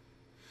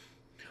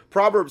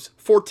 Proverbs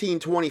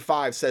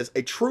 14:25 says,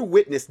 "A true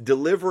witness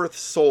delivereth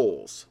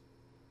souls."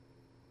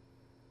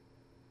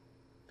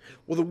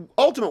 Well, the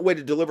ultimate way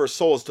to deliver a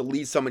soul is to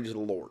lead somebody to the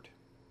Lord.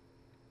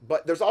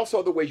 But there's also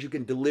other ways you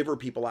can deliver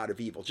people out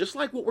of evil, just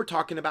like what we're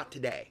talking about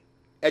today.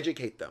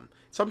 Educate them.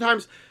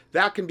 Sometimes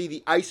that can be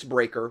the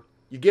icebreaker.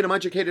 You get them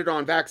educated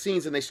on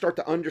vaccines and they start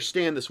to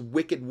understand this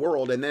wicked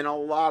world, and then a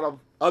lot of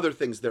other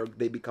things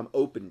they become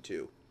open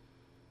to.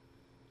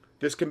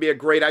 This can be a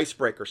great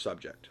icebreaker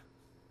subject.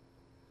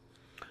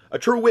 A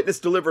true witness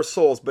delivers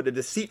souls, but a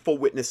deceitful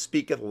witness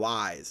speaketh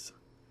lies.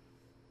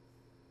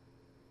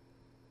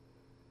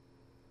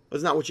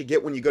 Isn't that what you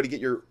get when you go to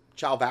get your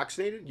child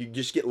vaccinated? You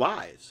just get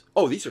lies.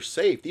 Oh, these are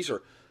safe.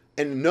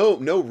 And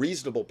no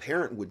reasonable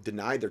parent would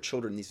deny their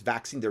children these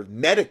vaccines. They're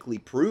medically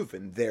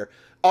proven.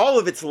 All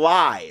of it's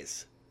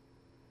lies.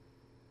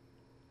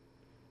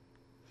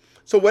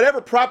 So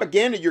whatever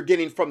propaganda you're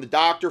getting from the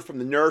doctor, from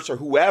the nurse, or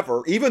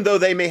whoever, even though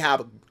they may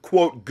have,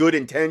 quote, good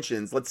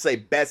intentions, let's say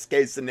best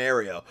case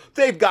scenario,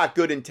 they've got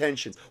good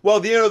intentions. Well,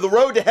 the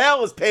road to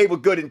hell is paved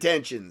with good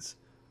intentions.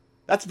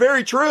 That's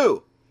very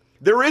true.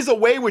 There is a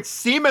way which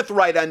seemeth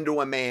right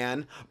unto a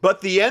man,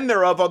 but the end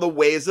thereof are the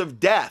ways of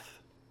death.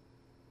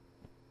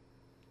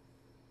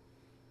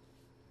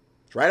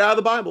 It's right out of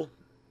the Bible.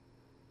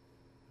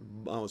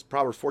 It's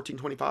Proverbs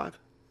 14:25.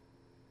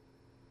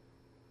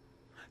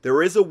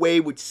 There is a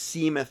way which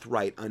seemeth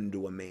right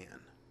unto a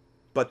man,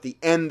 but the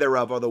end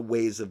thereof are the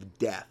ways of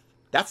death.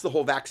 That's the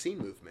whole vaccine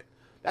movement.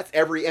 That's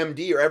every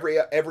MD or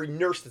every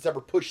nurse that's ever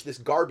pushed this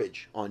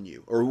garbage on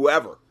you, or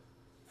whoever,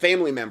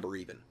 family member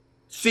even.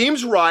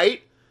 Seems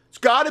right. It's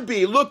got to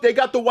be. Look, they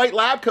got the white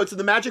lab coats and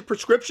the magic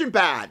prescription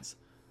pads.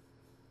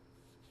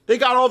 They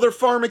got all their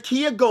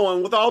pharmakia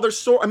going with all their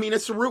I mean,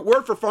 it's the root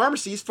word for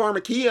pharmacies,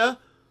 pharmakia,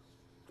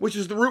 which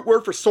is the root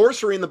word for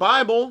sorcery in the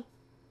Bible.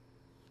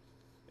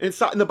 And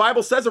the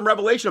Bible says in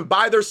Revelation,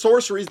 by their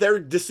sorceries, they're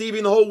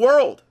deceiving the whole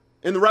world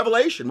in the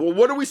Revelation. Well,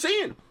 what are we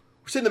seeing?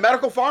 We're seeing the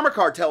medical pharma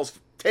cartels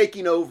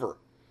taking over.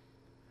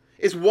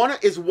 Is one of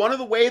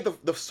the way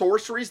the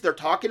sorceries they're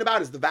talking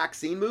about is the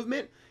vaccine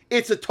movement?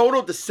 It's a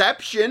total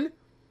deception.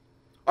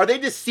 Are they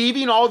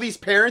deceiving all these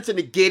parents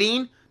into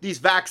getting these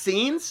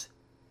vaccines?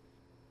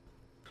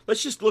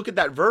 Let's just look at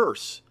that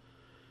verse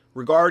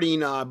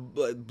regarding, I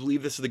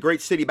believe this is the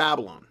great city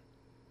Babylon,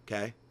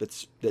 okay,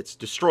 that's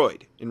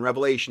destroyed in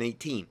Revelation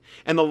 18.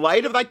 And the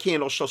light of thy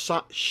candle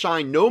shall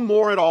shine no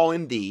more at all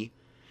in thee,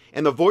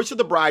 and the voice of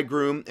the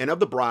bridegroom and of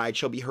the bride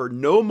shall be heard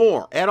no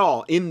more at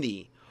all in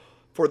thee.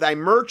 For thy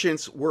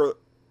merchants were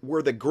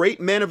the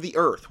great men of the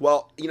earth.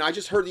 Well, you know, I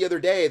just heard the other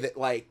day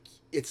that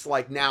it's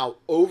now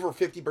over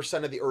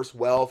 50% of the earth's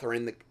wealth are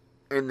in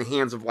the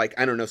hands of I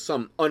don't know,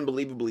 some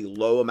unbelievably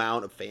low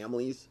amount of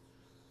families.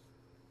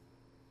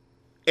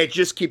 It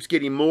just keeps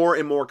getting more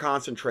and more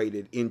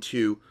concentrated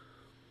into,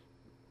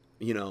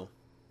 you know,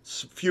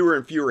 fewer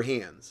and fewer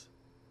hands.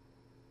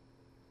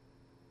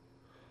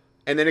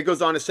 And then it goes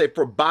on to say,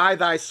 for by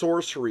thy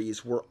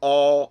sorceries were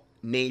all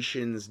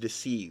nations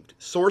deceived.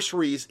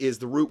 Sorceries is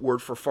the root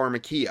word for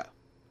pharmakia.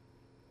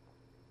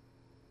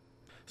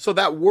 So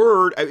that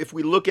word, if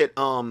we look at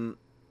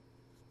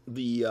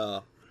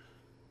the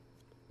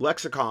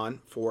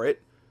lexicon for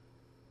it,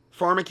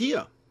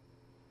 pharmakia,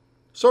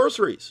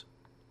 sorceries.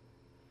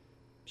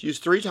 It's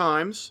used 3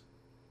 times,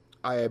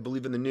 I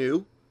believe, in the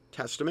New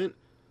Testament.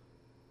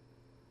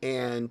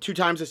 And 2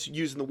 times it's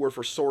used in the word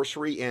for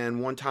sorcery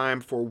and 1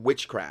 time for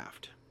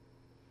witchcraft.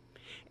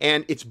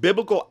 And its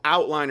biblical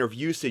outline of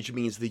usage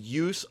means the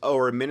use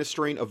or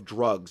administering of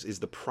drugs is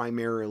the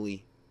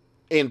primarily,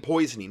 and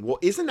poisoning. Well,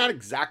 isn't that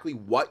exactly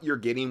what you're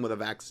getting with a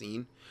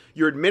vaccine?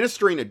 You're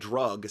administering a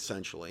drug,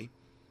 essentially.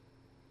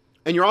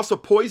 And you're also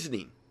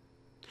poisoning.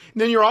 And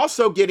then you're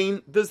also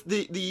getting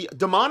the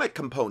demonic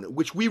component,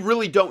 which we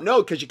really don't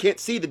know because you can't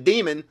see the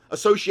demon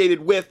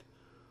associated with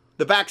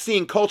the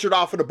vaccine cultured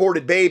off an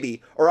aborted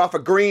baby or off a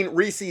green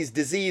Reese's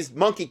diseased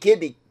monkey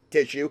kidney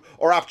tissue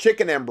or off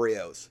chicken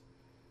embryos.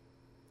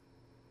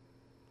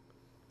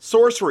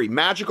 Sorcery,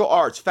 magical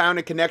arts found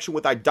in connection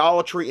with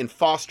idolatry and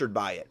fostered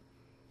by it.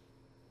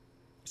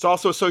 It's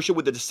also associated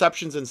with the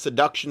deceptions and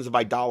seductions of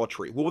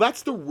idolatry. Well,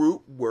 that's the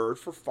root word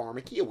for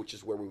pharmakia, which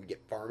is where we would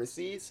get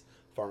pharmacies,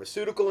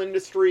 pharmaceutical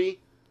industry,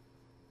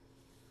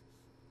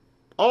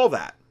 all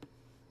that.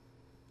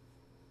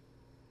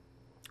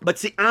 But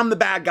see, I'm the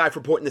bad guy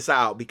for pointing this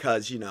out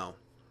because, you know,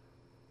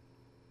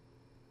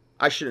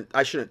 I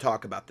shouldn't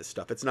talk about this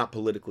stuff. It's not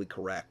politically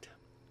correct.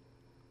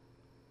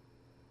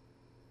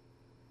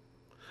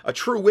 A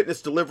true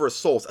witness delivers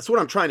souls. That's what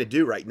I'm trying to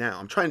do right now.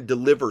 I'm trying to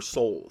deliver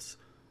souls.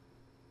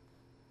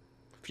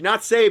 If you're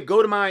not saved,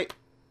 go to my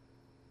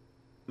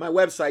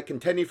website,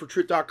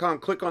 contendingfortruth.com.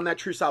 Click on that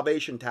True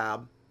Salvation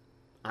tab.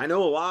 I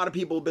know a lot of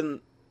people have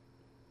been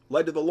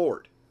led to the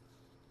Lord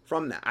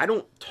from that. I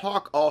don't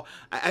talk all...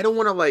 I don't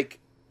want to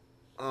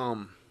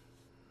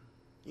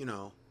you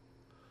know,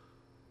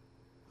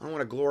 I don't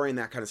want to glory in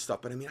that kind of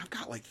stuff. But I mean, I've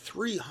got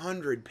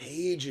 300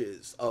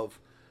 pages of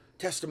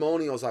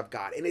testimonials I've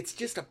got, and it's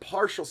just a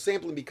partial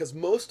sampling because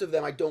most of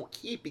them I don't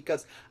keep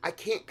because I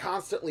can't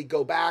constantly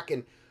go back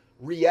and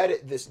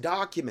re-edit this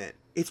document.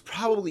 It's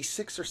probably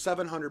 600 or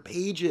 700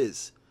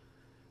 pages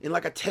in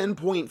a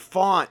 10-point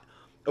font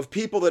of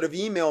people that have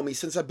emailed me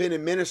since I've been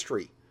in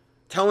ministry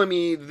telling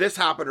me this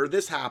happened or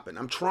this happened.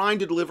 I'm trying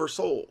to deliver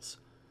souls.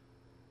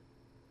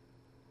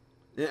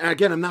 And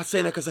again, I'm not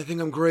saying that because I think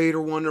I'm great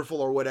or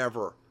wonderful or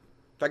whatever.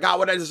 If I got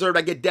what I deserved,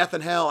 I get death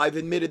and hell. I've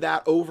admitted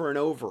that over and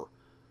over.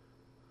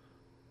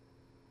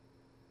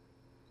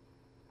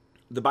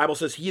 The Bible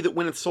says, he that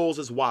winneth souls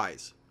is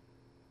wise.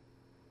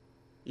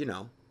 You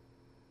know.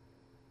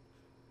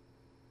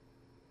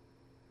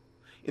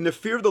 In the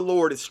fear of the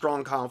Lord is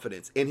strong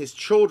confidence, and his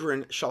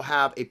children shall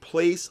have a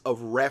place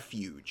of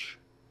refuge.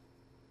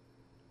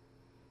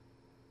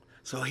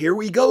 So here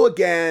we go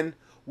again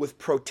with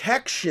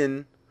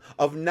protection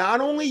of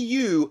not only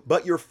you,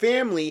 but your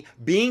family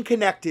being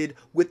connected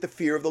with the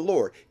fear of the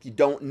Lord. If you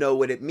don't know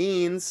what it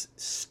means,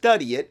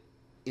 study it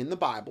in the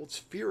Bible. It's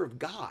fear of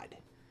God.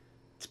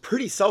 It's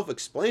pretty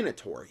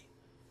self-explanatory.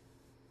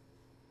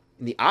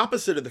 And the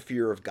opposite of the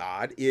fear of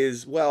God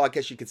is, well, I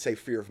guess you could say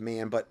fear of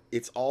man, but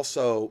it's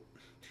also...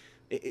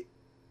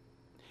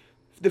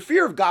 the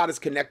fear of God is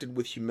connected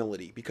with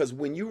humility, because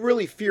when you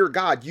really fear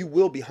God, you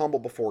will be humble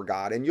before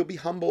God, and you'll be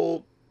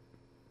humble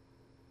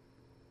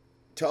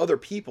to other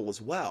people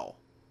as well,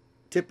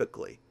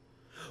 typically.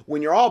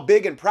 When you're all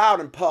big and proud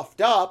and puffed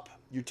up,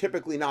 you're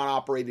typically not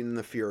operating in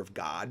the fear of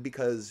God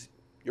because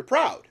you're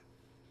proud.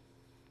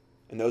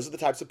 And those are the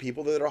types of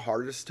people that are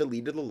hardest to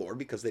lead to the Lord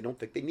because they don't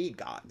think they need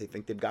God. They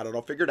think they've got it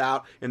all figured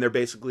out, and they're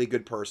basically a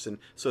good person,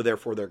 so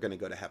therefore they're going to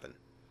go to heaven.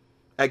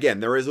 Again,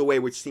 there is a way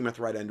which seemeth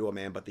right unto a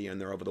man, but the end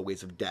thereof are the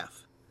ways of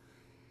death.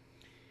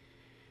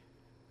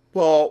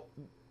 Well,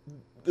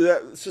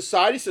 the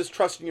society says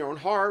trust in your own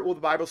heart. Well,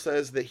 the Bible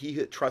says that he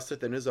that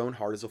trusteth in his own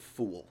heart is a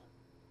fool.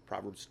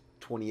 Proverbs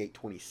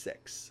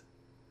 28:26.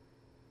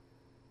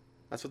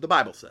 That's what the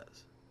Bible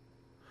says.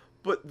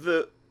 But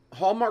the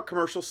Hallmark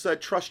commercial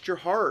said trust your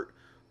heart.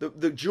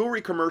 The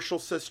jewelry commercial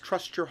says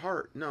trust your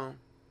heart. No,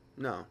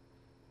 no.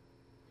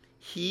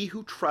 He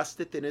who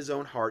trusteth in his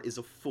own heart is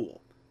a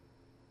fool.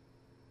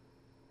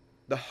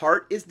 The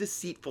heart is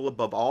deceitful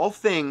above all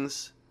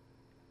things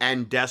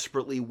and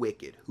desperately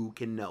wicked. Who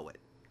can know it?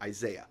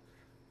 Isaiah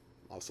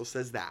also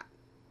says that.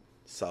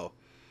 So,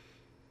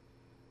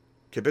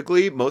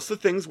 typically, most of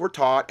the things we're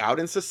taught out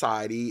in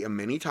society, and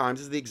many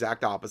times is the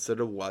exact opposite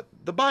of what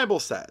the Bible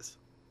says.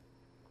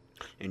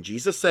 And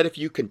Jesus said, if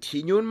you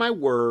continue in my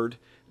word,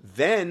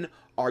 then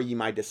are ye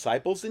my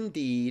disciples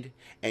indeed,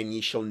 and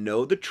ye shall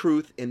know the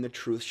truth, and the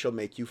truth shall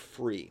make you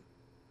free.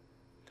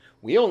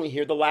 We only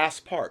hear the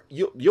last part.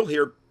 You'll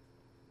hear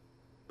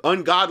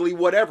ungodly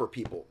whatever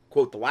people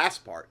quote the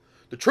last part.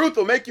 The truth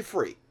will make you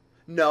free.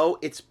 No,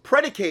 it's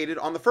predicated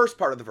on the first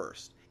part of the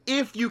verse.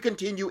 If you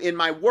continue in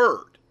my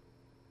word,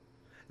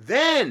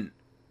 then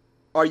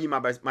are you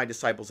my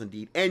disciples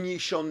indeed, and ye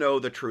shall know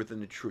the truth,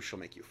 and the truth shall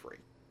make you free.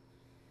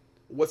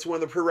 What's one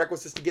of the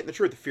prerequisites to getting the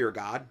truth? The fear of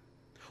God.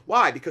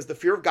 Why? Because the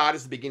fear of God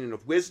is the beginning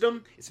of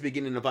wisdom, it's the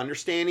beginning of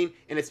understanding,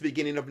 and it's the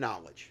beginning of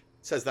knowledge.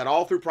 It says that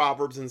all through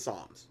Proverbs and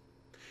Psalms.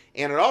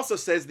 And it also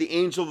says the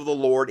angel of the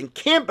Lord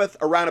encampeth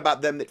around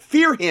about them that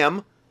fear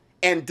him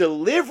and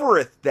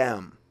delivereth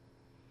them.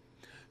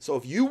 So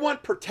if you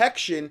want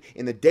protection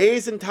in the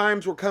days and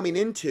times we're coming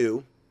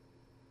into,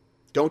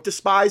 don't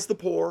despise the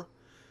poor,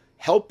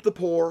 help the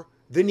poor,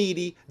 the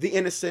needy, the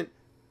innocent,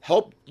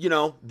 help,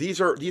 these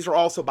are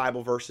also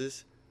Bible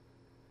verses.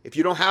 If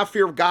you don't have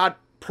fear of God,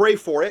 pray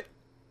for it.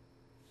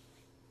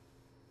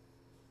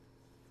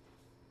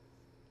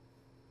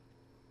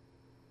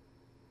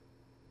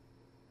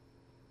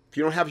 If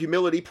you don't have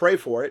humility, pray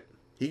for it.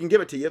 He can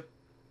give it to you.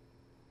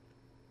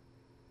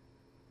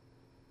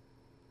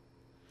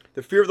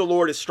 The fear of the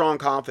Lord is strong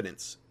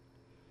confidence.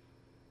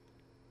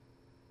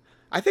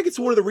 I think it's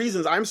one of the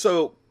reasons I'm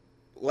so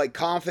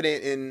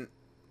confident in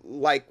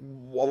a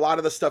lot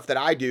of the stuff that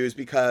I do is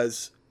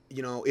because,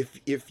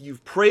 if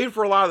you've prayed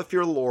for a lot of the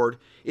fear of the Lord,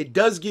 it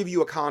does give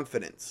you a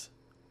confidence.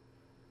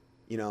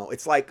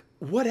 It's like,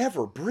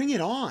 whatever, bring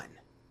it on.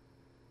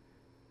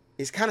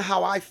 Is kind of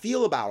how I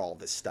feel about all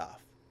this stuff.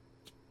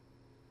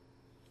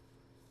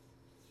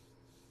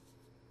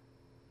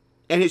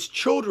 And his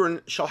children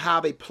shall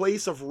have a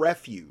place of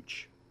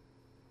refuge.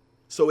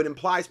 So it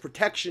implies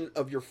protection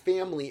of your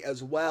family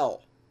as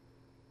well.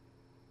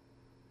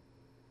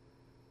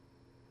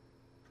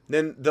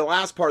 Then the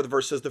last part of the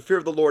verse says, the fear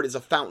of the Lord is a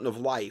fountain of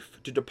life,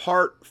 to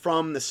depart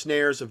from the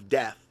snares of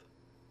death.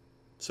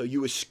 So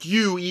you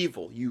eschew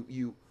evil.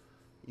 You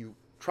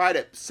try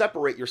to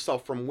separate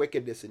yourself from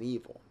wickedness and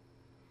evil.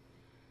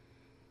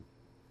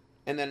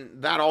 And then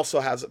that also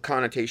has a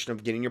connotation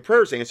of getting your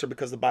prayers answered,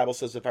 because the Bible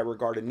says, if I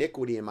regard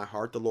iniquity in my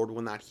heart, the Lord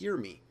will not hear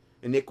me.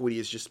 Iniquity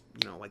is just,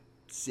 like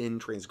sin,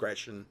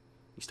 transgression,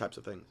 these types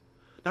of things.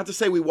 Not to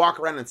say we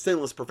walk around in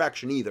sinless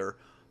perfection either,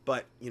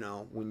 but,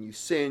 when you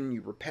sin,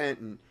 you repent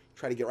and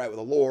try to get right with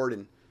the Lord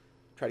and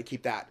try to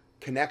keep that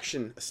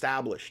connection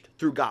established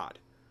through God,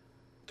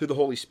 through the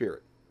Holy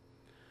Spirit.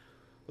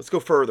 Let's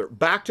go further.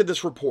 Back to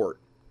this report.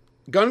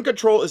 Gun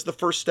control is the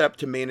first step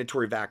to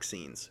mandatory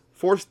vaccines.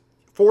 Forced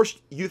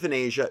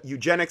euthanasia,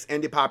 eugenics,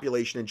 and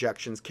depopulation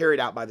injections carried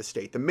out by the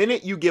state. The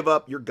minute you give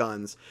up your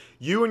guns,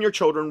 you and your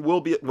children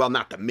will be, well,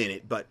 not the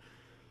minute, but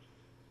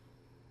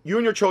you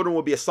and your children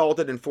will be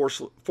assaulted and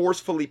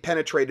forcefully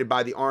penetrated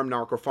by the armed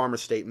narco-pharma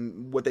state.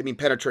 And what they mean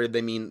penetrated,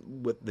 they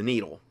mean with the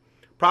needle.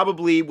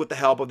 Probably with the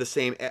help of the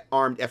same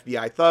armed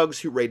FBI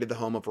thugs who raided the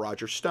home of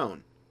Roger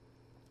Stone.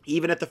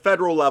 Even at the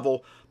federal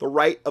level, the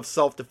right of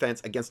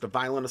self-defense against a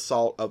violent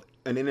assault of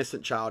an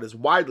innocent child is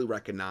widely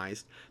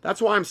recognized.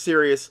 That's why I'm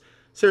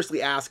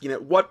seriously asking,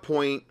 at what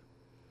point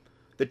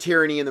the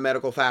tyranny and the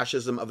medical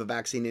fascism of the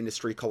vaccine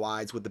industry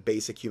collides with the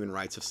basic human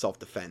rights of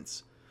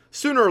self-defense.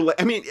 Sooner or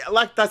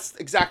later, that's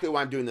exactly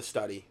why I'm doing this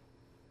study.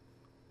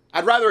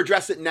 I'd rather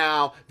address it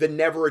now than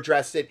never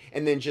address it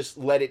and then just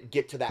let it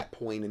get to that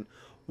point. And,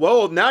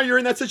 well, now you're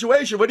in that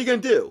situation. What are you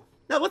going to do?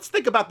 Now, let's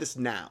think about this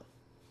now.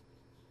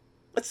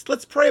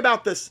 Let's pray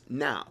about this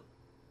now.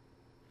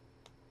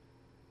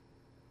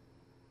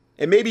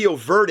 And maybe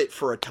avert it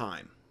for a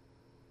time.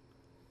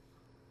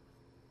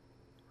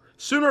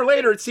 Sooner or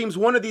later, it seems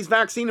one of these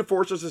vaccine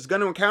enforcers is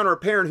going to encounter a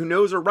parent who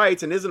knows her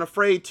rights and isn't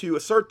afraid to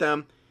assert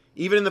them,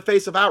 even in the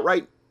face of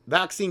outright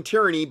vaccine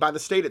tyranny by the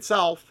state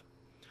itself.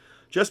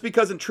 Just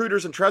because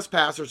intruders and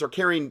trespassers are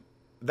carrying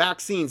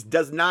vaccines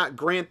does not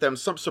grant them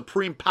some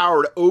supreme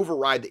power to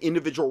override the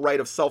individual right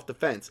of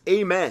self-defense.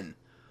 Amen.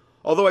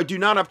 Although I do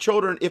not have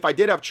children, if I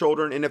did have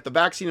children, and if the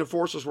vaccine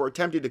enforcers were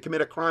attempting to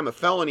commit a crime of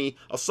felony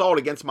assault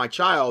against my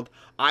child,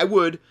 I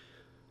would,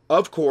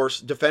 of course,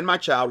 defend my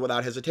child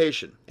without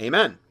hesitation.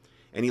 Amen.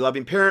 Any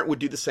loving parent would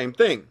do the same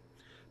thing.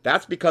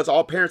 That's because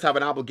all parents have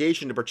an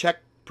obligation to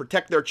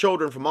protect their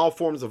children from all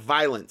forms of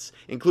violence,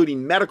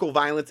 including medical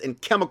violence and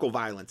chemical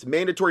violence.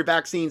 Mandatory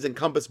vaccines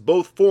encompass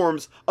both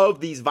forms of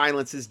these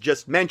violences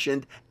just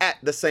mentioned at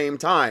the same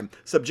time,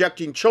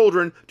 subjecting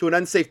children to an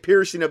unsafe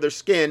piercing of their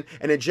skin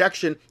and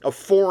injection of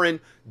foreign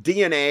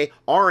DNA,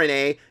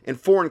 RNA, and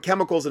foreign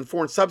chemicals and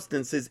foreign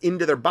substances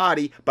into their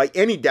body by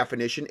any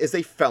definition is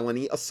a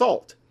felony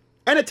assault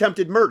and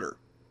attempted murder,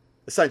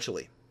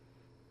 essentially.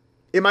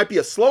 It might be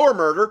a slower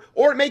murder,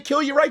 or it may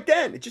kill you right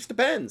then. It just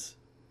depends.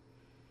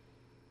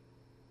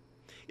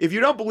 If you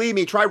don't believe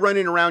me, try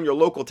running around your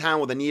local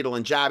town with a needle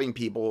and jabbing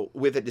people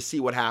with it to see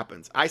what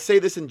happens. I say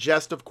this in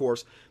jest, of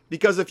course,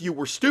 because if you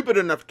were stupid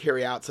enough to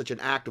carry out such an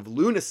act of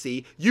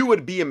lunacy, you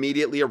would be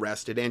immediately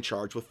arrested and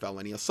charged with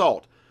felony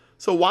assault.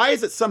 So why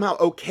is it somehow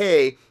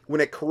okay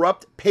when a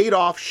corrupt,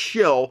 paid-off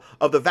shill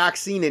of the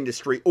vaccine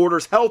industry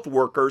orders health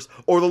workers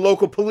or the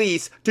local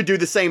police to do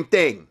the same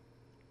thing?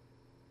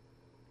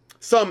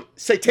 Some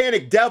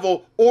satanic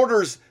devil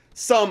orders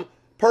some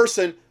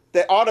person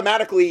that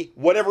automatically,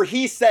 whatever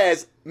he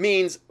says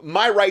means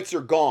my rights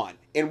are gone,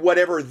 and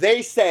whatever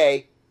they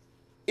say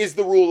is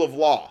the rule of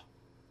law.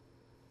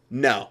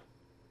 No.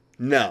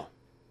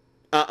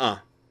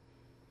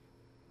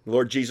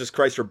 Lord Jesus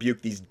Christ,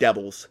 rebuke these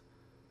devils.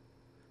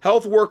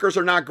 Health workers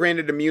are not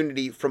granted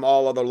immunity from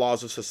all other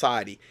laws of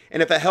society.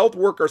 And if a health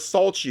worker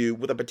assaults you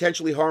with a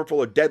potentially harmful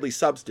or deadly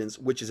substance,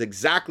 which is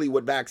exactly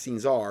what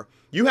vaccines are,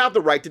 you have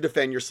the right to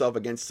defend yourself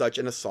against such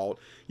an assault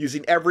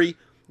using every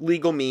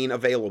legal mean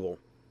available.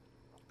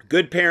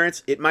 Good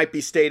parents, it might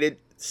be stated,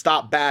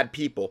 stop bad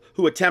people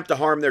who attempt to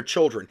harm their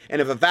children.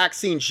 And if a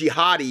vaccine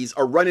jihadis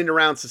are running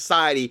around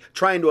society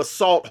trying to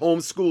assault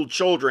homeschooled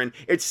children,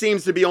 it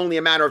seems to be only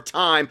a matter of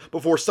time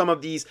before some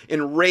of these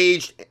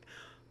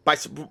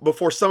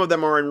before some of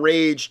them are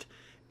enraged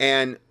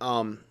and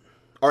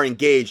are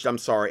engaged,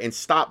 and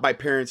stopped by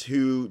parents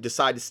who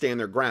decide to stand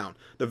their ground.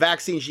 The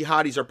vaccine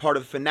jihadis are part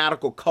of a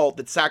fanatical cult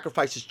that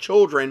sacrifices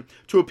children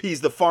to appease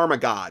the pharma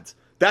gods.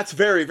 That's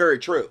very, very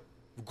true.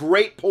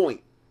 Great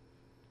point.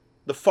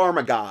 The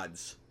pharma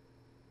gods.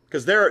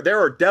 Because there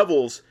are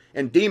devils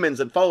and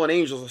demons and fallen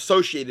angels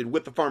associated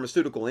with the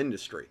pharmaceutical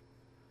industry.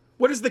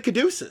 What is the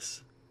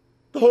caduceus?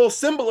 The whole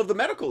symbol of the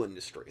medical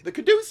industry. The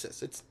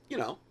caduceus. It's,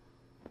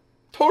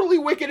 totally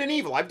wicked and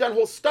evil. I've done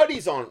whole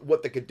studies on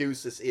what the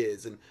caduceus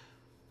is and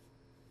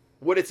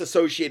what it's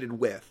associated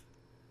with.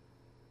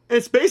 And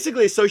it's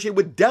basically associated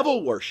with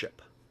devil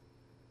worship.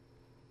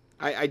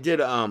 I did,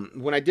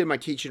 when I did my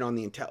teaching on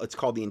it's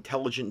called the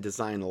Intelligent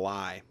Design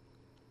Lie.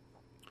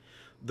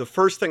 The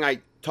first thing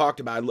I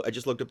talked about, I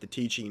just looked up the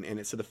teaching, and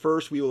it said the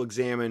first we will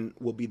examine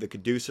will be the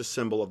caduceus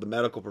symbol of the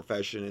medical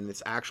profession and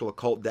its actual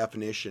occult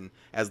definition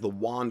as the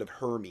wand of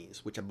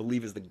Hermes, which I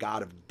believe is the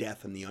god of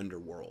death in the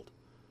underworld.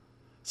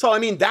 So,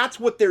 that's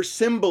what their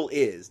symbol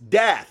is.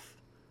 Death.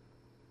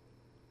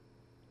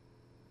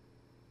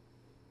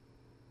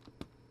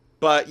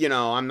 But,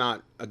 I'm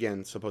not,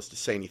 again, supposed to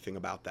say anything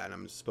about that.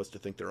 I'm supposed to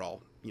think they're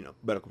all,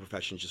 medical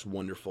profession is just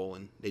wonderful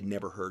and they'd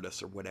never hurt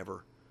us or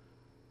whatever.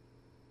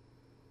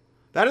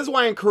 That is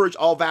why I encourage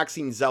all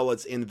vaccine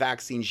zealots and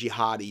vaccine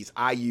jihadis.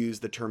 I use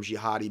the term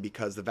jihadi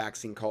because the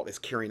vaccine cult is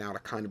carrying out a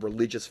kind of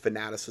religious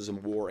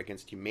fanaticism war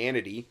against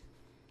humanity,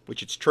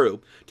 which it's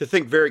true, to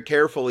think very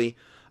carefully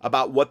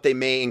about what they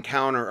may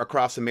encounter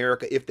across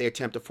America if they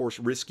attempt to force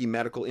risky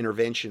medical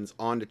interventions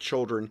onto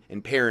children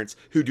and parents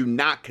who do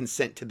not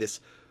consent to this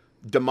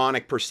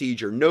demonic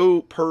procedure.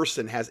 No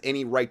person has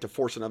any right to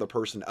force another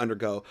person to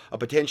undergo a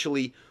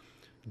potentially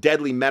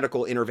deadly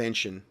medical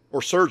intervention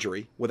or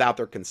surgery without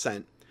their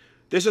consent.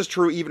 This is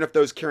true even if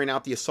those carrying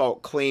out the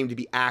assault claim to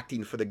be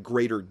acting for the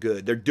greater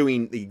good. They're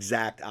doing the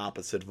exact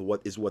opposite of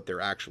what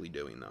they're actually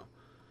doing, though.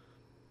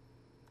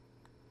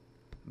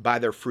 By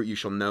their fruit you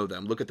shall know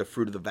them. Look at the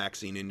fruit of the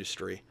vaccine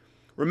industry.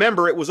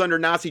 Remember, it was under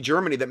Nazi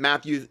Germany that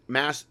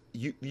mass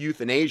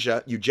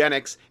euthanasia,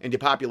 eugenics, and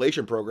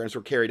depopulation programs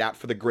were carried out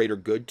for the greater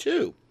good,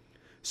 too.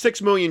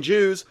 6 million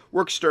Jews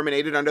were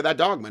exterminated under that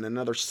dogma, and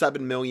another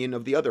 7 million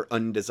of the other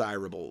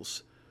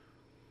undesirables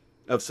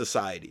of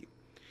society.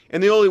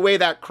 And the only way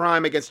that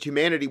crime against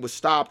humanity was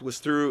stopped was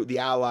through the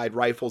Allied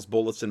rifles,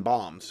 bullets, and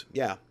bombs.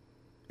 Yeah.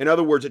 In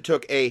other words, it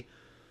took a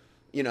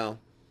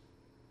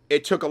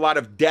lot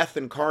of death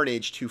and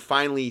carnage to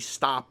finally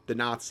stop the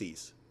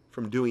Nazis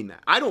from doing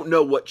that. I don't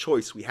know what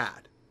choice we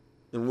had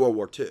in World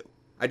War II.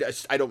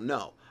 I don't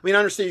know. I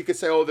understand you could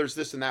say, oh, there's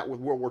this and that with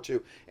World War II,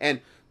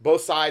 and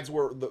both sides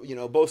were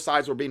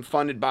being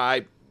funded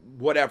by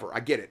whatever.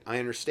 I get it. I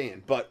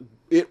understand. But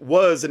it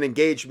was an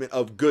engagement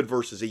of good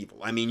versus evil.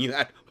 You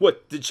had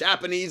what the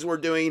Japanese were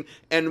doing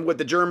and what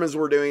the Germans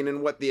were doing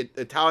and what the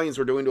Italians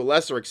were doing to a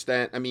lesser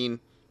extent. I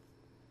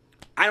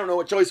don't know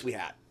what choice we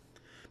had.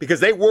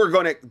 Because they were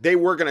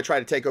gonna try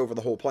to take over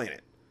the whole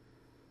planet.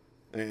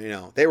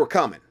 They were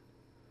coming.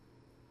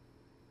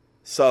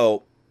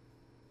 So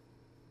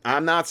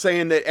I'm not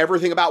saying that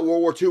everything about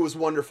World War II was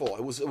wonderful.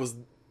 It was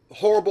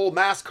horrible,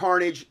 mass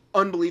carnage,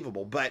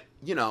 unbelievable. But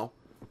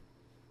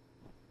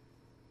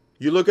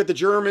You look at the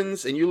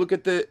Germans and you look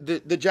at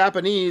the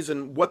Japanese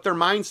and what their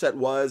mindset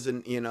was,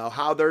 and you know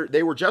how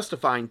they were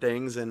justifying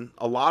things, and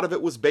a lot of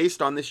it was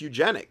based on this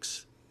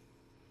eugenics.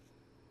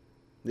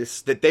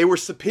 This, that they were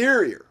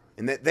superior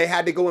and that they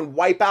had to go and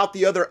wipe out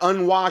the other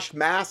unwashed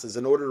masses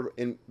in order,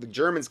 in the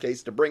Germans'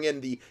 case, to bring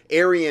in the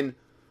Aryan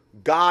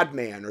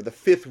God-man or the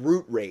fifth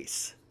root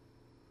race.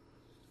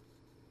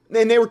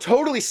 And they were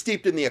totally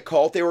steeped in the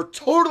occult. They were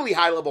totally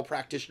high-level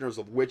practitioners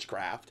of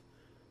witchcraft,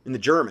 in the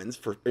Germans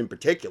in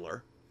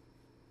particular.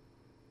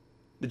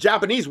 The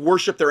Japanese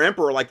worship their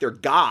emperor like their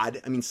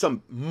god. I mean,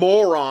 some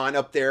moron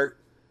up there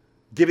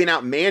giving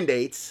out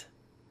mandates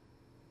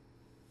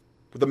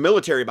with the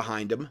military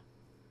behind him.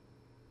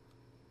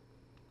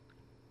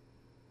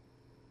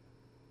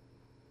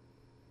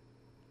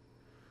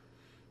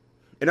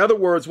 In other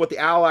words, what the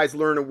Allies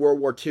learned in World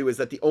War II is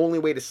that the only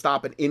way to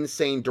stop an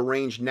insane,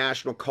 deranged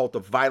national cult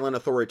of violent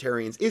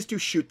authoritarians is to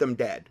shoot them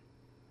dead.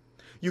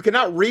 You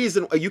can't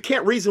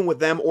reason with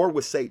them or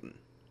with Satan,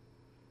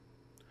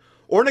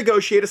 or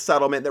negotiate a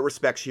settlement that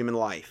respects human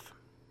life.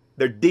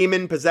 They're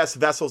demon-possessed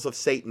vessels of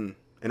Satan,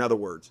 in other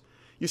words.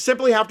 You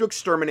simply have to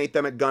exterminate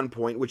them at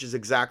gunpoint, which is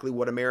exactly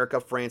what America,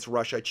 France,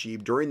 Russia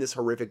achieved during this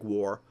horrific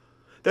war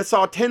that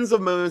saw tens of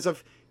millions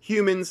of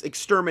humans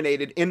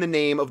exterminated in the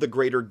name of the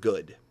greater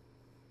good.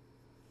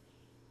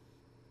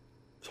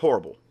 It's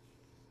horrible.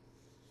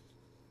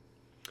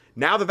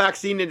 Now the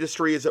vaccine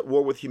industry is at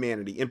war with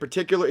humanity. In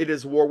particular, it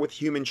is war with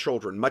human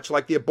children, much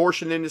like the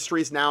abortion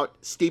industry is now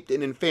steeped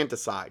in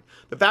infanticide.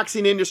 The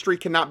vaccine industry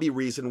cannot be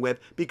reasoned with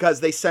because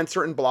they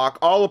censor and block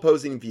all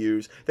opposing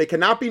views. They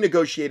cannot be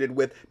negotiated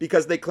with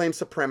because they claim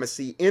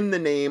supremacy in the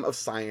name of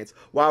science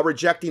while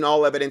rejecting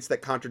all evidence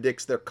that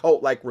contradicts their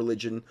cult-like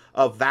religion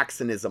of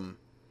vaccinism.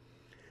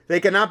 They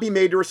cannot be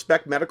made to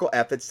respect medical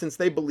ethics since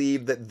they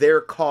believe that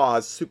their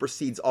cause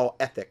supersedes all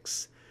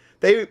ethics.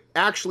 They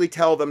actually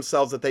tell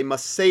themselves that they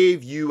must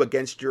save you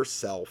against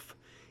yourself,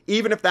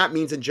 even if that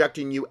means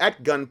injecting you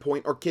at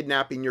gunpoint or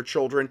kidnapping your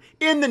children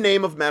in the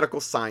name of medical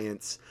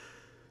science.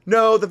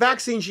 No, the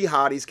vaccine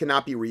jihadis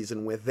cannot be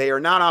reasoned with. They are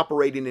not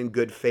operating in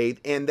good faith,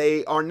 and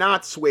they are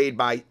not swayed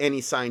by any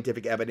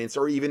scientific evidence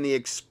or even the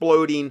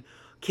exploding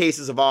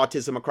cases of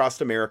autism across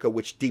America,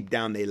 which deep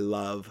down they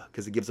love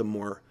because it gives them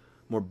more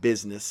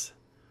business.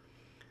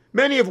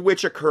 Many of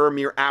which occur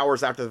mere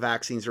hours after the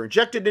vaccines are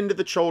injected into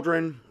the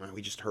children. Well,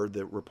 we just heard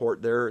the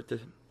report there at the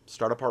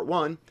start of part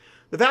 1.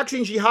 The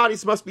vaccine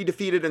jihadis must be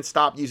defeated and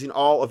stopped using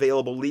all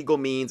available legal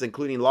means,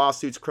 including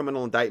lawsuits,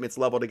 criminal indictments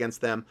leveled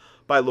against them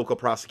by local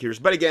prosecutors.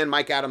 But again,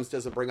 Mike Adams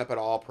doesn't bring up at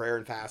all prayer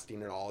and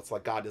fasting at all. It's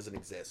like God doesn't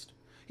exist.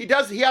 He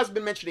has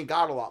been mentioning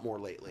God a lot more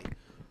lately.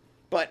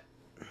 But,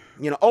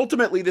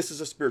 ultimately this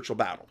is a spiritual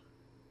battle.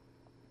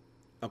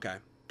 Okay.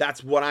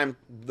 That's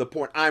the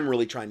point I'm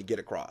really trying to get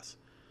across.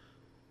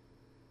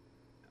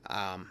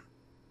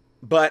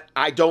 But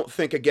I don't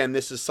think, again,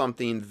 this is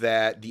something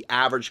that the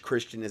average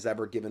Christian has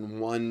ever given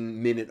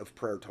 1 minute of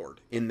prayer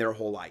toward in their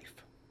whole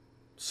life.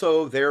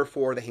 So,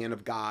 therefore, the hand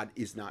of God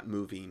is not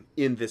moving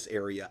in this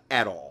area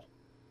at all.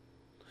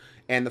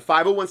 And the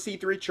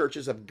 501c3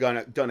 churches have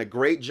done a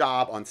great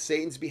job on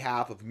Satan's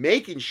behalf of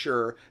making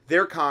sure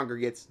their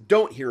congregates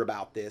don't hear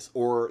about this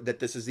or that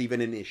this is even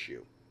an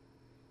issue.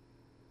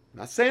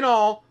 I'm not saying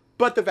all,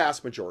 but the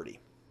vast majority.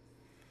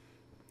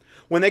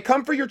 When they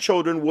come for your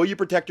children, will you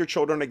protect your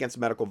children against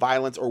medical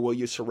violence, or will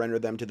you surrender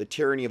them to the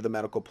tyranny of the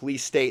medical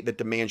police state that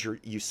demands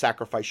you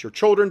sacrifice your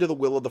children to the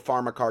will of the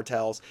pharma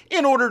cartels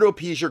in order to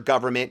appease your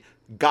government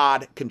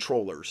God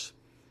controllers?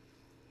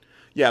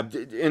 Yeah,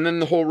 and then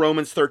the whole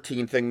Romans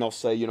 13 thing, they'll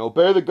say,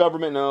 obey the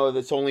government. No,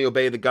 that's only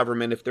obey the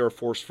government if they're a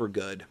force for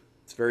good.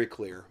 It's very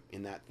clear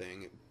in that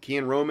thing. Key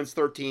in Romans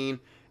 13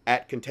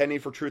 at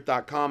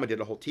contendingfortruth.com. I did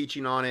a whole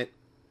teaching on it.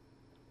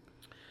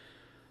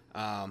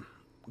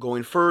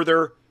 Going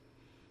further,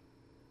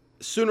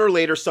 sooner or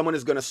later, someone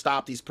is going to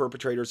stop these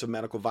perpetrators of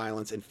medical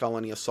violence and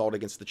felony assault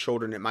against the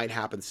children. It might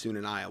happen soon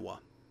in Iowa.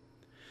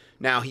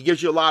 Now, he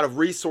gives you a lot of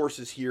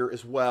resources here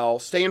as well.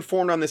 Stay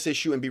informed on this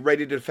issue and be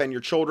ready to defend your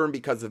children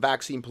because the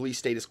vaccine police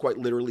state is quite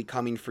literally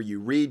coming for you.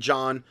 Read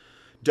John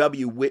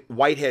W.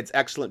 Whitehead's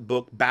excellent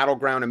book,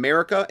 Battleground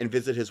America, and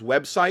visit his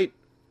website,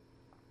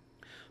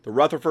 the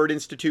Rutherford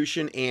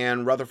Institution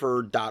and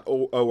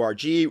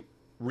rutherford.org.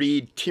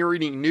 Read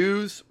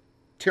Tyranny.news.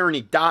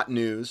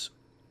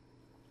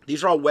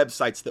 These are all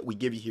websites that we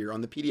give you here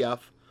on the PDF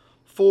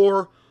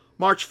for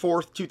March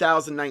 4th,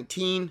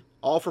 2019,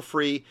 all for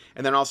free.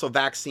 And then also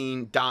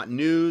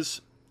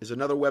vaccine.news is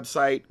another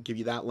website. Give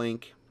you that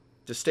link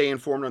to stay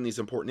informed on these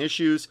important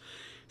issues.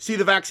 See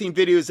the vaccine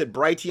videos at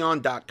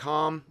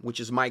brighteon.com,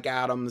 which is Mike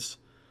Adams'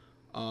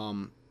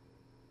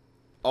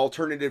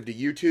 alternative to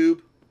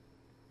YouTube,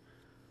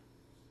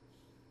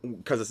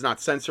 because it's not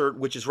censored,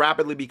 which is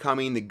rapidly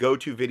becoming the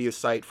go-to video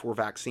site for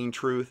vaccine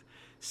truth.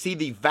 See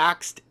the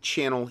Vaxxed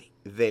channel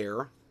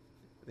there.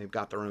 They've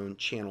got their own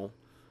channel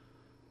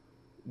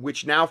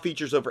which now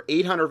features over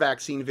 800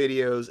 vaccine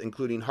videos,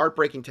 including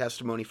heartbreaking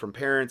testimony from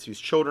parents whose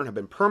children have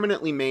been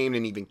permanently maimed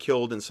and even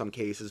killed in some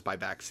cases by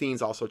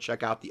vaccines. Also,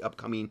 check out the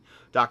upcoming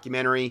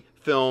documentary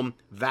film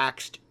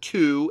Vaxxed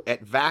 2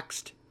 at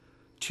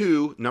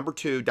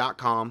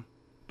vaxxed2.com.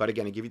 But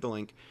again, I give you the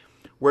link,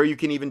 where you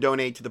can even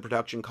donate to the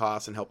production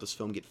costs and help this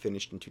film get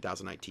finished in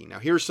 2019. Now,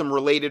 here's some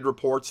related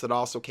reports that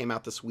also came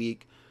out this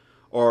week,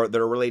 or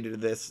that are related to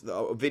this.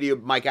 A video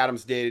Mike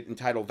Adams did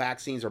entitled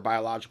Vaccines Are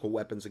Biological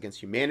Weapons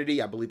Against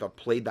Humanity. I believe I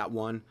played that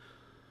one.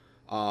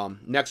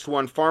 Next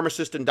one,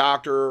 pharmacist and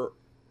doctor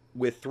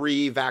with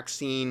 3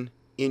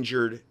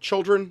 vaccine-injured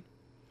children.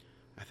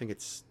 I think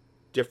it's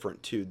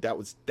different, too.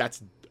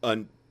 That's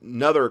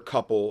another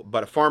couple,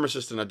 but a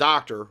pharmacist and a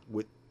doctor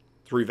with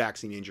 3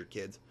 vaccine-injured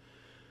kids.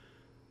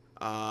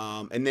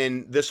 And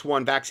then this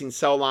one, vaccine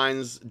cell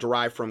lines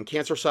derived from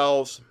cancer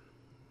cells.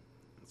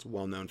 It's a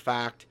well-known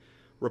fact.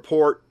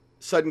 Report,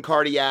 sudden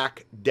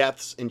cardiac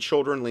deaths in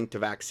children linked to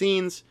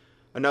vaccines.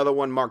 Another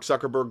one, Mark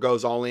Zuckerberg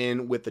goes all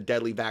in with the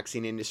deadly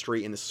vaccine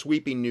industry in the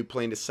sweeping new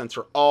plan to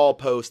censor all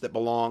posts that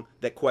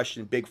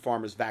question Big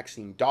Pharma's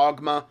vaccine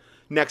dogma.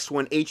 Next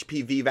one,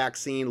 HPV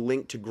vaccine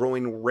linked to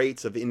growing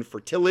rates of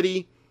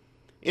infertility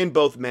in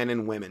both men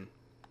and women.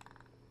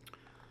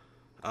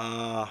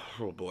 Oh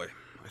boy,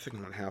 I think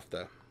I'm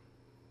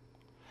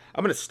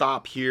going to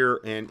stop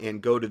here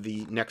and go to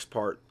the next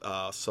part.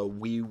 So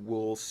we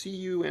will see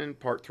you in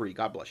part 3.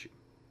 God bless you.